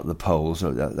worry about the polls.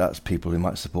 That's people who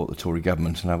might support the Tory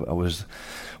government. And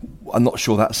I'm not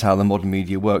sure that's how the modern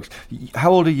media works.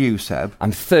 How old are you, Seb?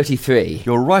 I'm 33.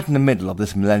 You're right in the middle of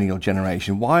this millennial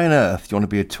generation. Why on earth do you want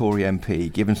to be a Tory MP,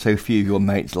 given so few of your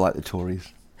mates like the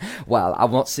Tories? Well,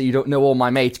 I'm not so you don't know all my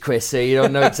mates, Chris, so you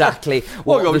don't know exactly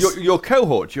what... Well, your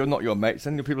cohort, you're not your mates,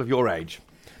 and you're people of your age.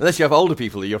 Unless you have older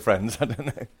people as your friends, I don't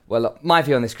know. Well, look, my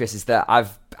view on this, Chris, is that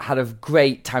I've had a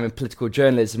great time in political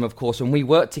journalism, of course, when we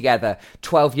worked together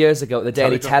 12 years ago at the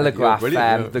Daily Telegraph,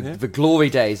 the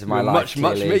glory days of my life.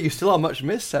 You still are much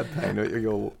missed, Seb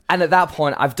Payne. And at that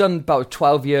point, I've done about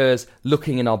 12 years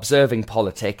looking and observing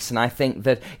politics, and I think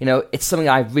that, it's something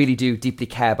I really do deeply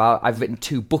care about. I've written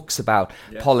 2 books about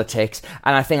politics,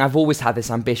 and I think I've always had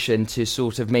this ambition to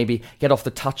sort of maybe get off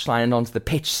the touchline and onto the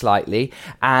pitch slightly,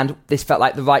 and this felt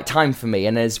like the right time for me.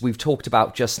 And as we've talked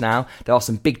about just now, there are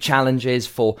some big challenges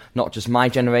for not just my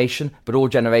generation, but all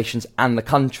generations and the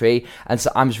country. And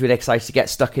so I'm just really excited to get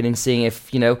stuck in and seeing if,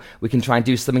 we can try and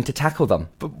do something to tackle them.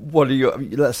 But what are you,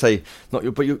 let's say,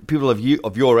 people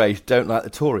of your age don't like the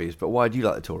Tories, but why do you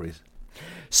like the Tories?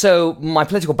 So my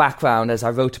political background, as I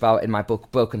wrote about in my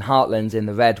book Broken Heartlands in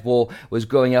the Red War, was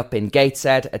growing up in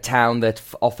Gateshead, a town that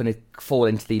often fall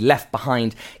into the left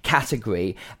behind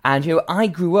category. And, I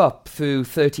grew up through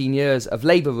 13 years of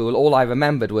Labour rule. All I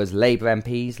remembered was Labour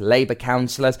MPs, Labour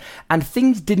councillors, and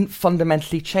things didn't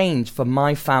fundamentally change for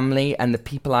my family and the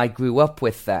people I grew up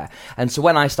with there. And so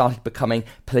when I started becoming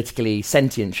politically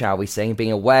sentient, shall we say, and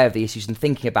being aware of the issues and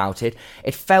thinking about it,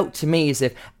 it felt to me as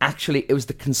if actually it was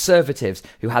the Conservatives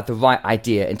who had the right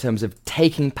idea in terms of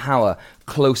taking power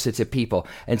closer to people,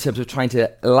 in terms of trying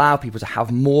to allow people to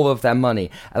have more of their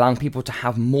money, allowing people to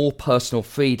have more personal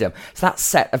freedom. So that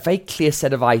set a very clear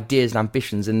set of ideas and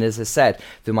ambitions. And as I said,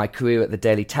 through my career at the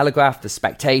Daily Telegraph, the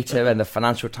Spectator and the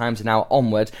Financial Times and now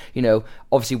Onward,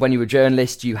 obviously when you're a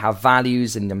journalist, you have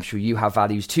values, and I'm sure you have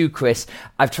values too, Chris.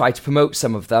 I've tried to promote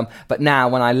some of them, but now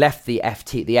when I left the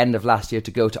FT at the end of last year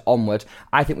to go to Onward,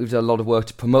 I think we've done a lot of work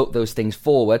to promote those things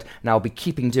forward, and I'll be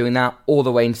keeping doing that all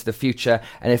the way into the future.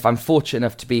 And if I'm fortunate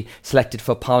enough to be selected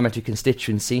for a parliamentary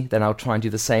constituency, then I'll try and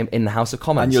do the same in the House of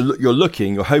Commons. And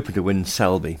you're hoping to win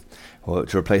Selby, or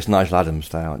to replace Nigel Adams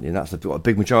there, aren't you? And that's a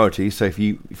big majority, so if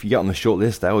you get on the short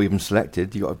list there, or even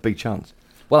selected, you've got a big chance.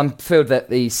 Well, I'm thrilled that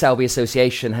the Selby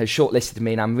Association has shortlisted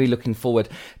me, and I'm really looking forward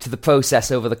to the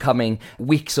process over the coming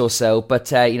weeks or so.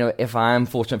 But, if I am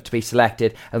fortunate to be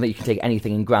selected, I don't think you can take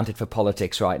anything in granted for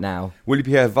politics right now. Will you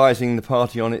be advising the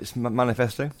party on its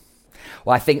manifesto?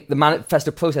 Well, I think the manifesto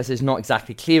process is not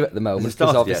exactly clear at the moment,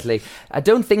 because obviously, yet? I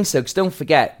don't think so, because don't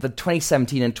forget, the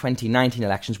 2017 and 2019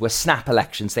 elections were snap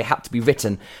elections. They had to be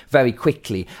written very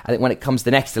quickly. I think when it comes to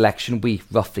the next election, we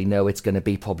roughly know it's going to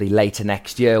be probably later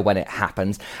next year when it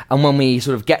happens. And when we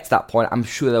sort of get to that point, I'm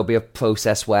sure there'll be a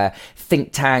process where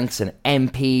think tanks and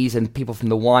MPs and people from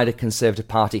the wider Conservative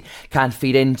Party can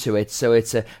feed into it. So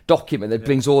it's a document that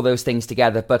brings all those things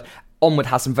together. But Onward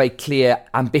has some very clear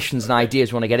ambitions and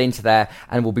ideas we want to get into there,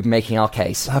 and we'll be making our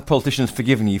case. Have politicians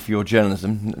forgiven you for your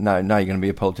journalism? Now you're going to be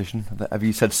a politician. Have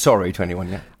you said sorry to anyone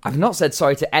yet? I've not said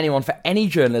sorry to anyone for any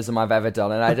journalism I've ever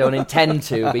done, and I don't intend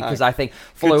to, because I think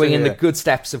following in the good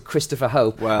steps of Christopher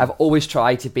Hope, I've always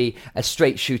tried to be a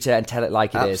straight shooter and tell it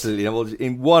like it is. Absolutely.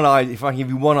 Well, if I can give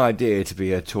you one idea to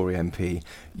be a Tory MP,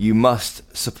 you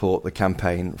must support the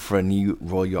campaign for a new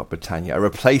Royal Yacht Britannia, a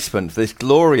replacement for this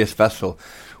glorious vessel,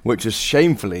 which was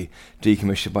shamefully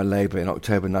decommissioned by Labour in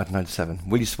October 1997.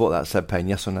 Will you support that, Seb Payne,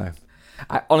 yes or no?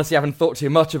 I honestly haven't thought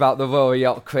too much about the Royal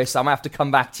Yacht, Chris. I might have to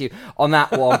come back to you on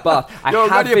that one. But I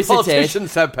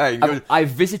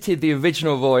visited the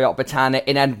original Royal Yacht Britannia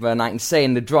in Edinburgh, and I can say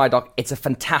in the dry dock, it's a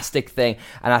fantastic thing,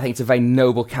 and I think it's a very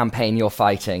noble campaign you're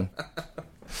fighting.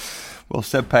 Well,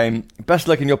 Seb Payne, best of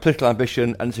luck in your political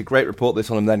ambition, and it's a great report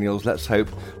this on the Millennials. Let's hope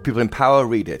people in power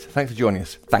read it. Thanks for joining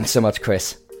us. Thanks so much,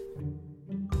 Chris.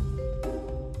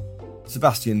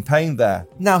 Sebastian Payne there.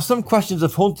 Now, some questions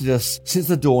have haunted us since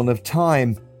the dawn of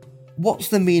time. What's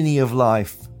the meaning of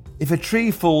life? If a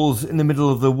tree falls in the middle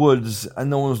of the woods and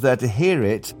no one's there to hear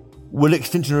it, will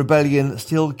Extinction Rebellion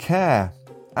still care?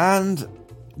 And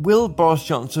will Boris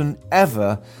Johnson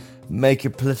ever make a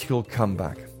political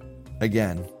comeback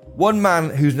again? One man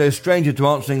who's no stranger to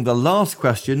answering the last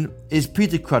question is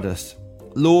Peter Cruddas,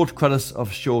 Lord Cruddas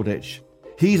of Shoreditch.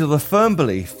 He's of the firm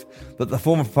belief that the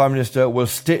former Prime Minister was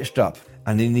stitched up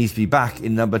and he needs to be back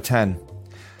in number 10.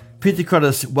 Peter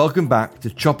Cruddas, welcome back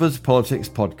to Chopper's Politics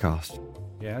Podcast.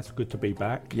 Yeah, it's good to be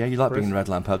back. Yeah, you like being in Red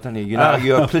Lamp Pub, don't you?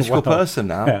 You're a political person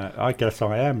now. Yeah, I guess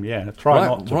I am, yeah. Try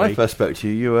not to be. When I first spoke to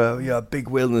you, you're a big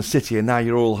wheel in the city, and now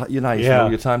you spend all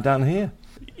your time down here.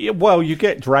 Yeah, well, you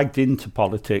get dragged into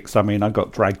politics. I mean, I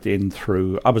got dragged in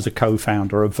through... I was a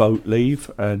co-founder of Vote Leave.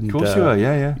 And, of course you were,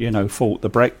 yeah. Fought the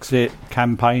Brexit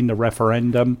campaign, the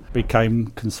referendum, became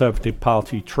Conservative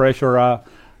Party treasurer.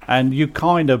 And you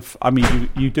kind of... I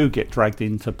mean, you do get dragged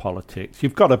into politics.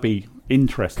 You've got to be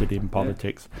interested in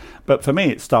politics. Yeah. But for me,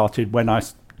 it started when I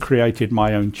created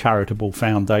my own charitable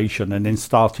foundation and then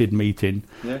started meeting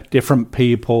different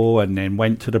people, and then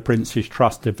went to the Prince's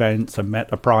Trust events and met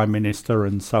the Prime Minister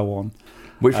and so on.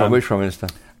 Which Prime Minister?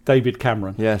 David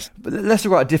Cameron. Yes. But let's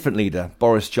talk about a different leader,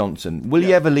 Boris Johnson. Will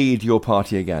he ever lead your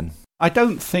party again? I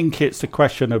don't think it's a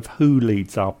question of who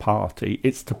leads our party.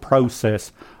 It's the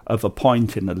process of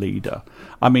appointing a leader.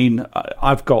 I mean,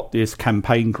 I've got this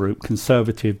campaign group,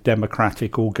 Conservative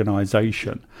Democratic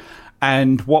Organisation,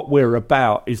 and what we're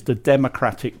about is the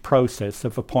democratic process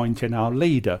of appointing our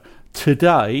leader.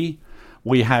 Today,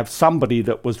 we have somebody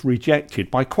that was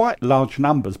rejected by quite large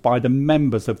numbers by the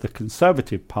members of the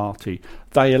Conservative Party.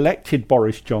 They elected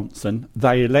Boris Johnson,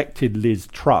 they elected Liz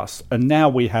Truss, and now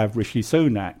we have Rishi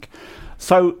Sunak.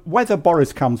 So whether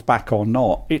Boris comes back or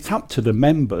not, it's up to the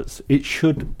members. It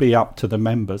should be up to the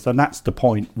members, and that's the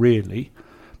point, really.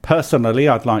 Personally,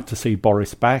 I'd like to see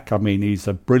Boris back. I mean, he's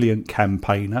a brilliant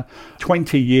campaigner.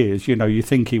 20 years, you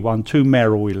think he won 2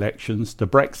 mayoral elections, the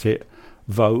Brexit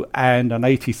vote, and an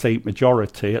 80-seat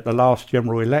majority at the last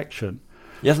general election.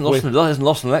 He hasn't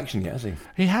lost an election yet, has he?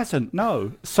 He hasn't,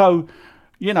 no. So,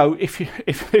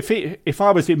 if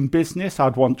I was in business,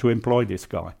 I'd want to employ this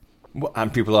guy. Well,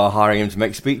 and people are hiring him to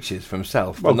make speeches for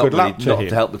himself, well, but not to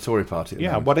help the Tory party.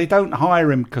 Yeah, well, they don't hire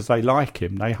him because they like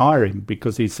him. They hire him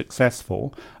because he's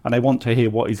successful and they want to hear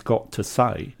what he's got to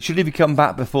say. Should he come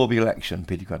back before the election,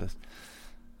 Peter Credis?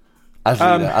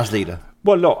 As leader?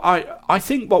 Well, look, I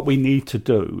think what we need to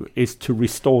do is to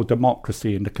restore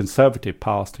democracy in the Conservative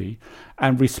Party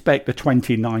and respect the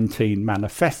 2019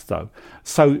 manifesto.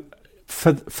 So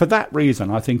for that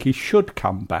reason, I think he should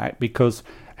come back because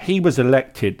he was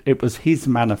elected, it was his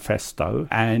manifesto,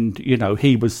 and,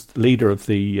 he was leader of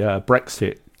the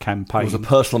Brexit campaign. There was a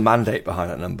personal mandate behind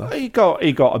that number. He got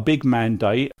a big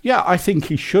mandate. Yeah, I think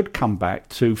he should come back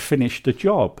to finish the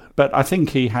job. But I think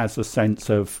he has a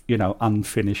sense of,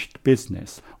 unfinished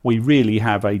business. We really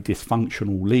have a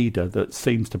dysfunctional leader that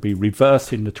seems to be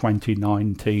reversing the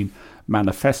 2019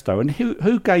 manifesto. And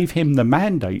who gave him the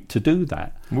mandate to do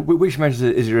that? Which measures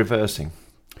is he reversing?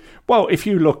 Well, if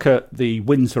you look at the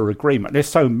Windsor Agreement, there's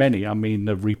so many. I mean,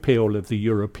 the repeal of the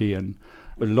European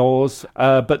laws,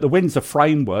 but the Windsor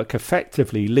Framework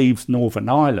effectively leaves Northern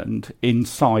Ireland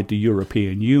inside the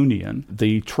European Union.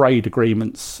 The trade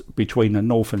agreements between the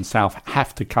North and South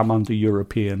have to come under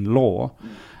European law.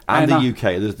 And the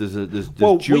UK, there's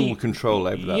dual control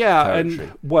over that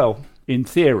territory. In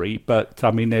theory, but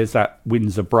there's that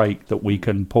Windsor break that we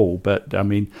can pull, but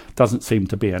doesn't seem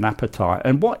to be an appetite.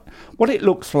 And what it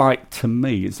looks like to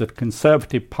me is that the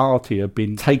Conservative Party have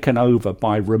been taken over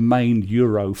by Remain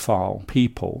Europhile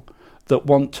people that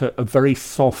want a very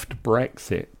soft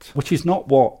Brexit, which is not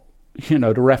what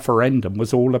the referendum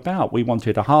was all about. We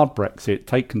wanted a hard Brexit,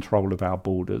 take control of our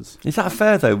borders. Is that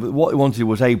fair, though? What we wanted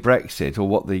was a Brexit, or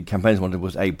what the campaigns wanted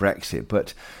was a Brexit,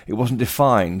 but it wasn't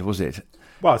defined, was it?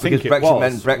 Well, I think because Brexit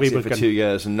meant Brexit for 2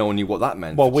 years, and no one knew what that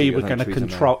meant. Well, we were going to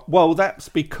control. Well, that's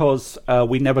because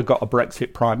we never got a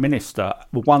Brexit Prime Minister.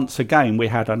 Once again, we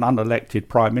had an unelected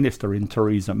Prime Minister in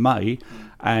Theresa May,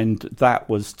 and that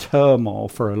was turmoil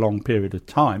for a long period of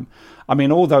time.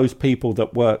 All those people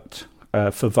that worked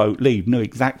for Vote Leave knew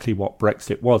exactly what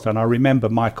Brexit was. And I remember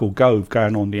Michael Gove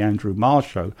going on the Andrew Marr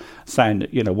show saying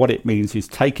that, what it means is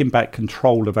taking back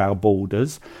control of our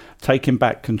borders, taking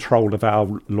back control of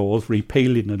our laws,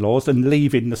 repealing the laws and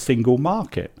leaving the single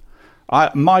market.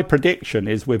 My prediction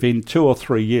is within 2 or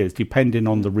 3 years, depending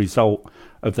on the result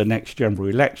of the next general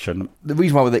election. The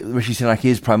reason why Rishi Sunak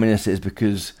is Prime Minister is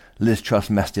because Liz Truss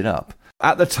messed it up.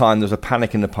 At the time, there was a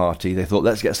panic in the party. They thought,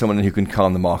 let's get someone who can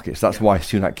calm the markets. That's why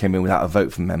Sunak came in without a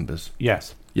vote from members.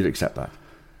 Yes. You'd accept that?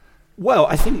 Well,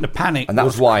 I think the panic... And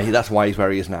that's why he's where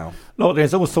he is now. Look,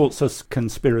 there's all sorts of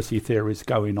conspiracy theories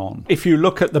going on. If you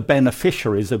look at the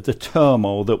beneficiaries of the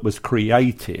turmoil that was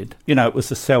created, it was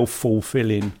a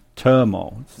self-fulfilling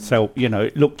turmoil. So,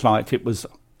 it looked like it was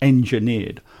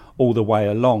engineered all the way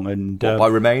along. And by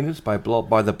Remainers? By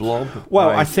the blob? Well,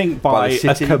 I think by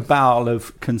a cabal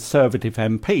of Conservative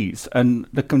MPs. And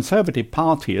the Conservative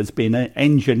Party has been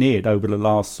engineered over the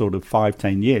last sort of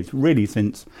 5-10 years, really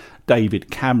since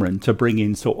David Cameron, to bring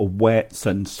in sort of wets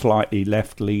and slightly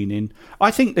left-leaning.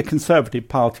 I think the Conservative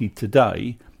Party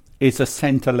today is a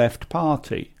centre-left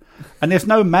party. And there's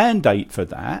no mandate for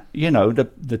that.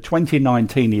 The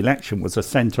 2019 election was a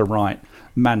centre-right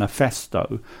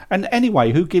manifesto. And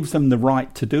anyway, who gives them the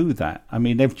right to do that?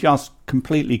 They've just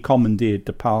completely commandeered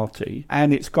the party,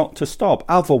 and it's got to stop.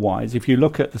 Otherwise, if you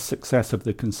look at the success of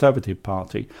the Conservative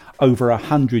Party, over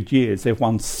 100 years, they've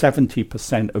won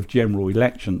 70% of general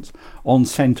elections on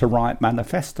centre-right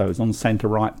manifestos, on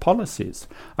centre-right policies.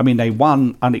 They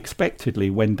won unexpectedly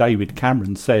when David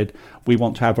Cameron said, we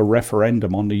want to have a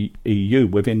referendum on the EU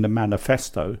within the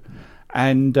manifesto.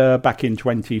 And back in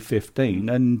 2015,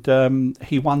 and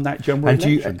he won that general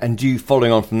election. Do you,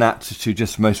 following on from that to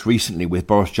just most recently with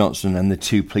Boris Johnson and the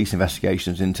 2 police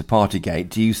investigations into Partygate,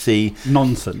 do you see...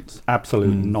 Nonsense,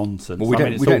 absolute nonsense. Well, we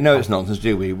don't know it's nonsense,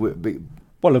 do we?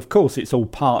 Well, of course, it's all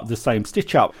part of the same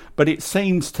stitch-up, but it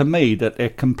seems to me that they're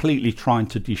completely trying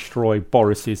to destroy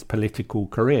Boris's political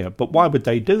career. But why would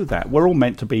they do that? We're all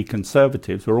meant to be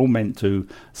Conservatives. We're all meant to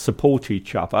support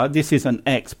each other. This is an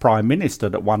ex-Prime Minister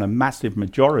that won a massive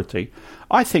majority.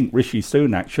 I think Rishi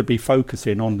Sunak should be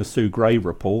focusing on the Sue Gray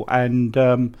report and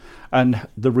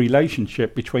the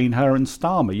relationship between her and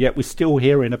Starmer. Yet we're still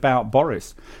hearing about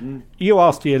Boris. You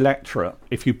ask the electorate,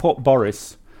 if you put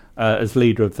Boris as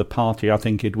leader of the party, I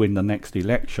think he'd win the next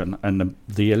election, and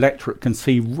the electorate can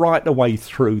see right the way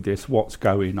through this what's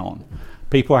going on.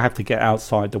 People have to get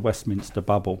outside the Westminster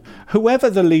bubble. Whoever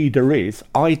the leader is,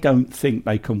 I don't think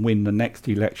they can win the next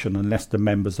election unless the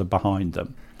members are behind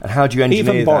them. And how do you engineer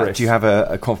Even that? Boris. Do you have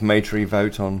a confirmatory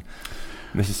vote on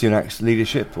Mrs Sunak's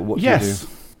leadership, or what do you do?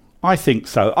 I think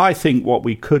so. I think what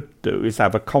we could do is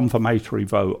have a confirmatory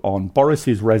vote on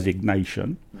Boris's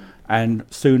resignation and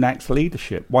Sunak's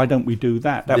leadership. Why don't we do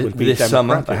that? That would be this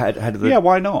democratic. summer ahead of the... Yeah,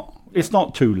 why not? It's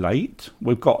not too late.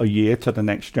 We've got a year to the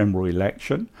next general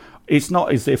election. It's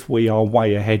not as if we are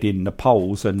way ahead in the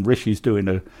polls and Rishi's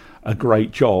doing a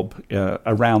great job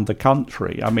around the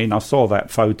country. I mean, I saw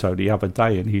that photo the other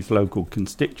day in his local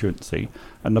constituency,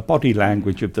 and the body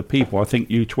language of the people, I think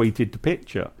you tweeted the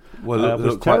picture. Well, it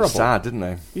looked quite sad, didn't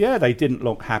they? Yeah, they didn't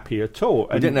look happy at all.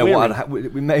 We didn't know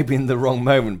we may be in the wrong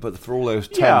moment, but for all those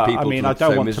 10 people... I mean, I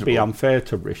don't want to be unfair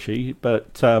to Rishi,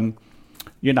 but,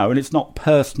 you know, and it's not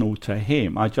personal to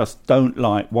him. I just don't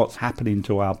like what's happening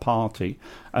to our party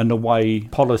and the way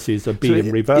policies are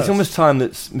being reversed. It's almost time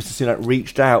that Mr Sunak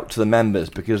reached out to the members,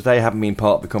 because they haven't been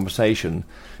part of the conversation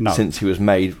since he was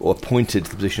made or appointed to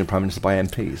the position of Prime Minister by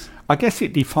MPs. I guess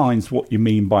it defines what you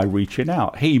mean by reaching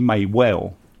out. He may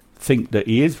well think that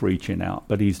he is reaching out,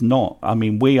 but he's not. I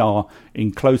mean, we are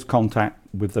in close contact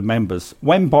with the members.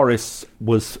 When Boris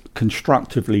was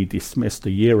constructively dismissed a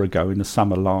year ago in the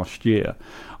summer last year,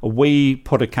 we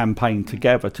put a campaign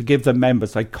together to give the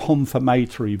members a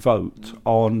confirmatory vote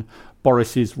on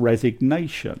Boris's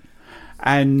resignation.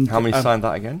 And how many signed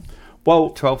that again? Well,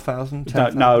 12,000?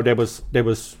 No, there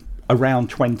was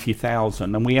around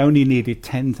 20,000, and we only needed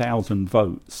 10,000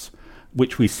 votes,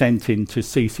 which we sent in to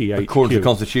CCHQ. According to the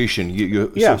Constitution,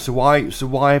 yeah. So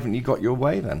why haven't you got your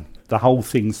way then? The whole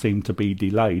thing seemed to be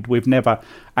delayed.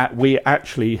 We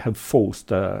actually have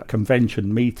forced a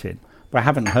convention meeting, but I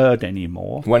haven't heard any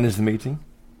more. When is the meeting?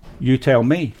 You tell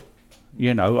me.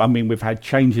 You know, I mean, we've had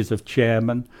changes of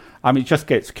chairman. I mean, it just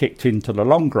gets kicked into the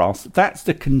long grass. That's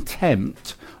the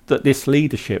contempt that this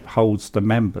leadership holds the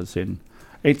members in.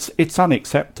 It's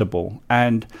unacceptable,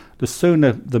 and the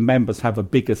sooner the members have a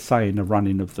bigger say in the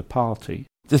running of the party.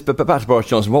 But back to Boris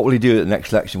Johnson, what will he do at the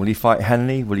next election? Will he fight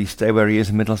Henley? Will he stay where he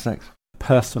is in Middlesex?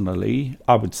 Personally,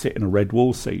 I would sit in a red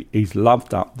wall seat. He's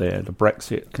loved up there, the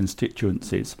Brexit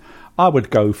constituencies. I would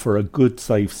go for a good,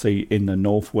 safe seat in the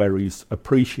north where he's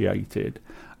appreciated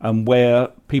and where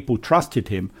people trusted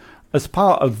him. As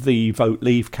part of the Vote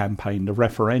Leave campaign, the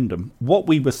referendum, what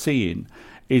we were seeing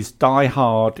is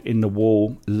die-hard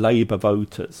in-the-wall Labour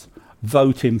voters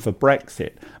voting for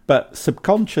Brexit. But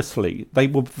subconsciously, they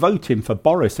were voting for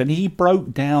Boris, and he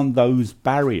broke down those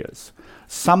barriers,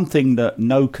 something that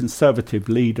no Conservative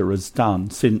leader has done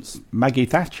since Maggie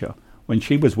Thatcher, when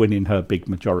she was winning her big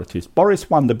majorities. Boris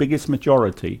won the biggest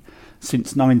majority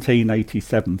since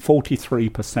 1987,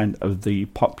 43% of the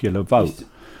popular vote.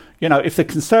 You know, if the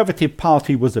Conservative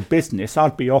Party was a business,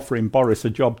 I'd be offering Boris a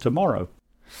job tomorrow.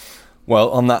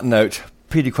 Well, on that note,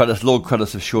 Peter Credis, Lord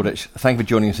Credis of Shoreditch, thank you for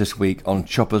joining us this week on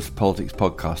Choppers Politics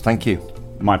Podcast. Thank you.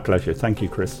 My pleasure. Thank you,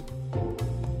 Chris.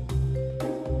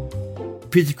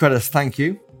 Peter Credis, thank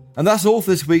you. And that's all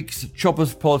for this week's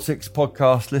Choppers Politics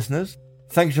Podcast, listeners.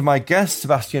 Thank you to my guests,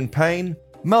 Sebastian Payne,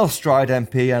 Mel Stride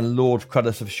MP and Lord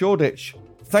Credis of Shoreditch.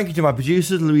 Thank you to my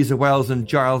producers, Louisa Wells and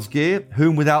Giles Gear,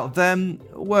 whom without them,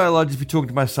 well, I'd just be talking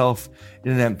to myself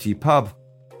in an empty pub.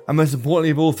 And most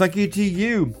importantly of all, thank you to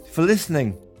you for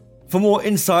listening. For more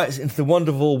insights into the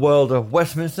wonderful world of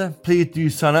Westminster, please do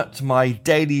sign up to my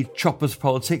daily Choppers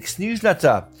Politics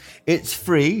newsletter. It's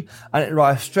free and it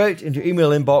arrives straight into your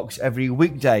email inbox every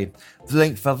weekday. The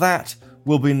link for that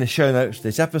will be in the show notes of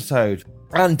this episode.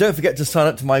 And don't forget to sign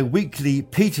up to my weekly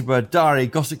Peterborough Diary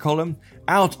gossip column,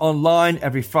 out online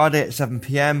every Friday at 7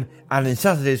 p.m, and in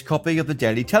Saturday's copy of the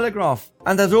Daily Telegraph.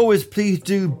 And as always, please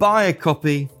do buy a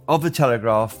copy of the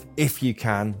Telegraph if you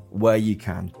can, where you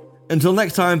can. Until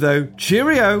next time, though,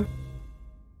 cheerio!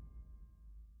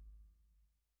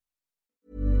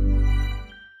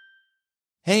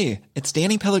 Hey, it's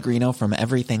Danny Pellegrino from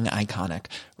Everything Iconic.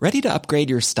 Ready to upgrade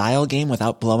your style game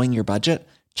without blowing your budget?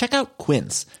 Check out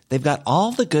Quince. They've got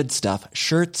all the good stuff,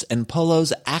 shirts and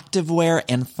polos, activewear,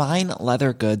 and fine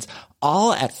leather goods,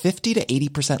 all at 50 to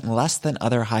 80% less than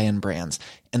other high-end brands.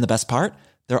 And the best part?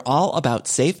 They're all about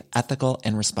safe, ethical,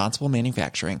 and responsible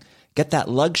manufacturing. Get that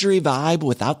luxury vibe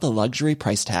without the luxury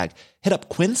price tag. Hit up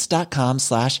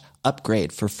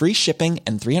quince.com/upgrade for free shipping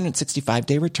and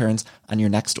 365-day returns on your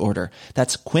next order.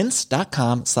 That's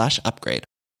quince.com/upgrade.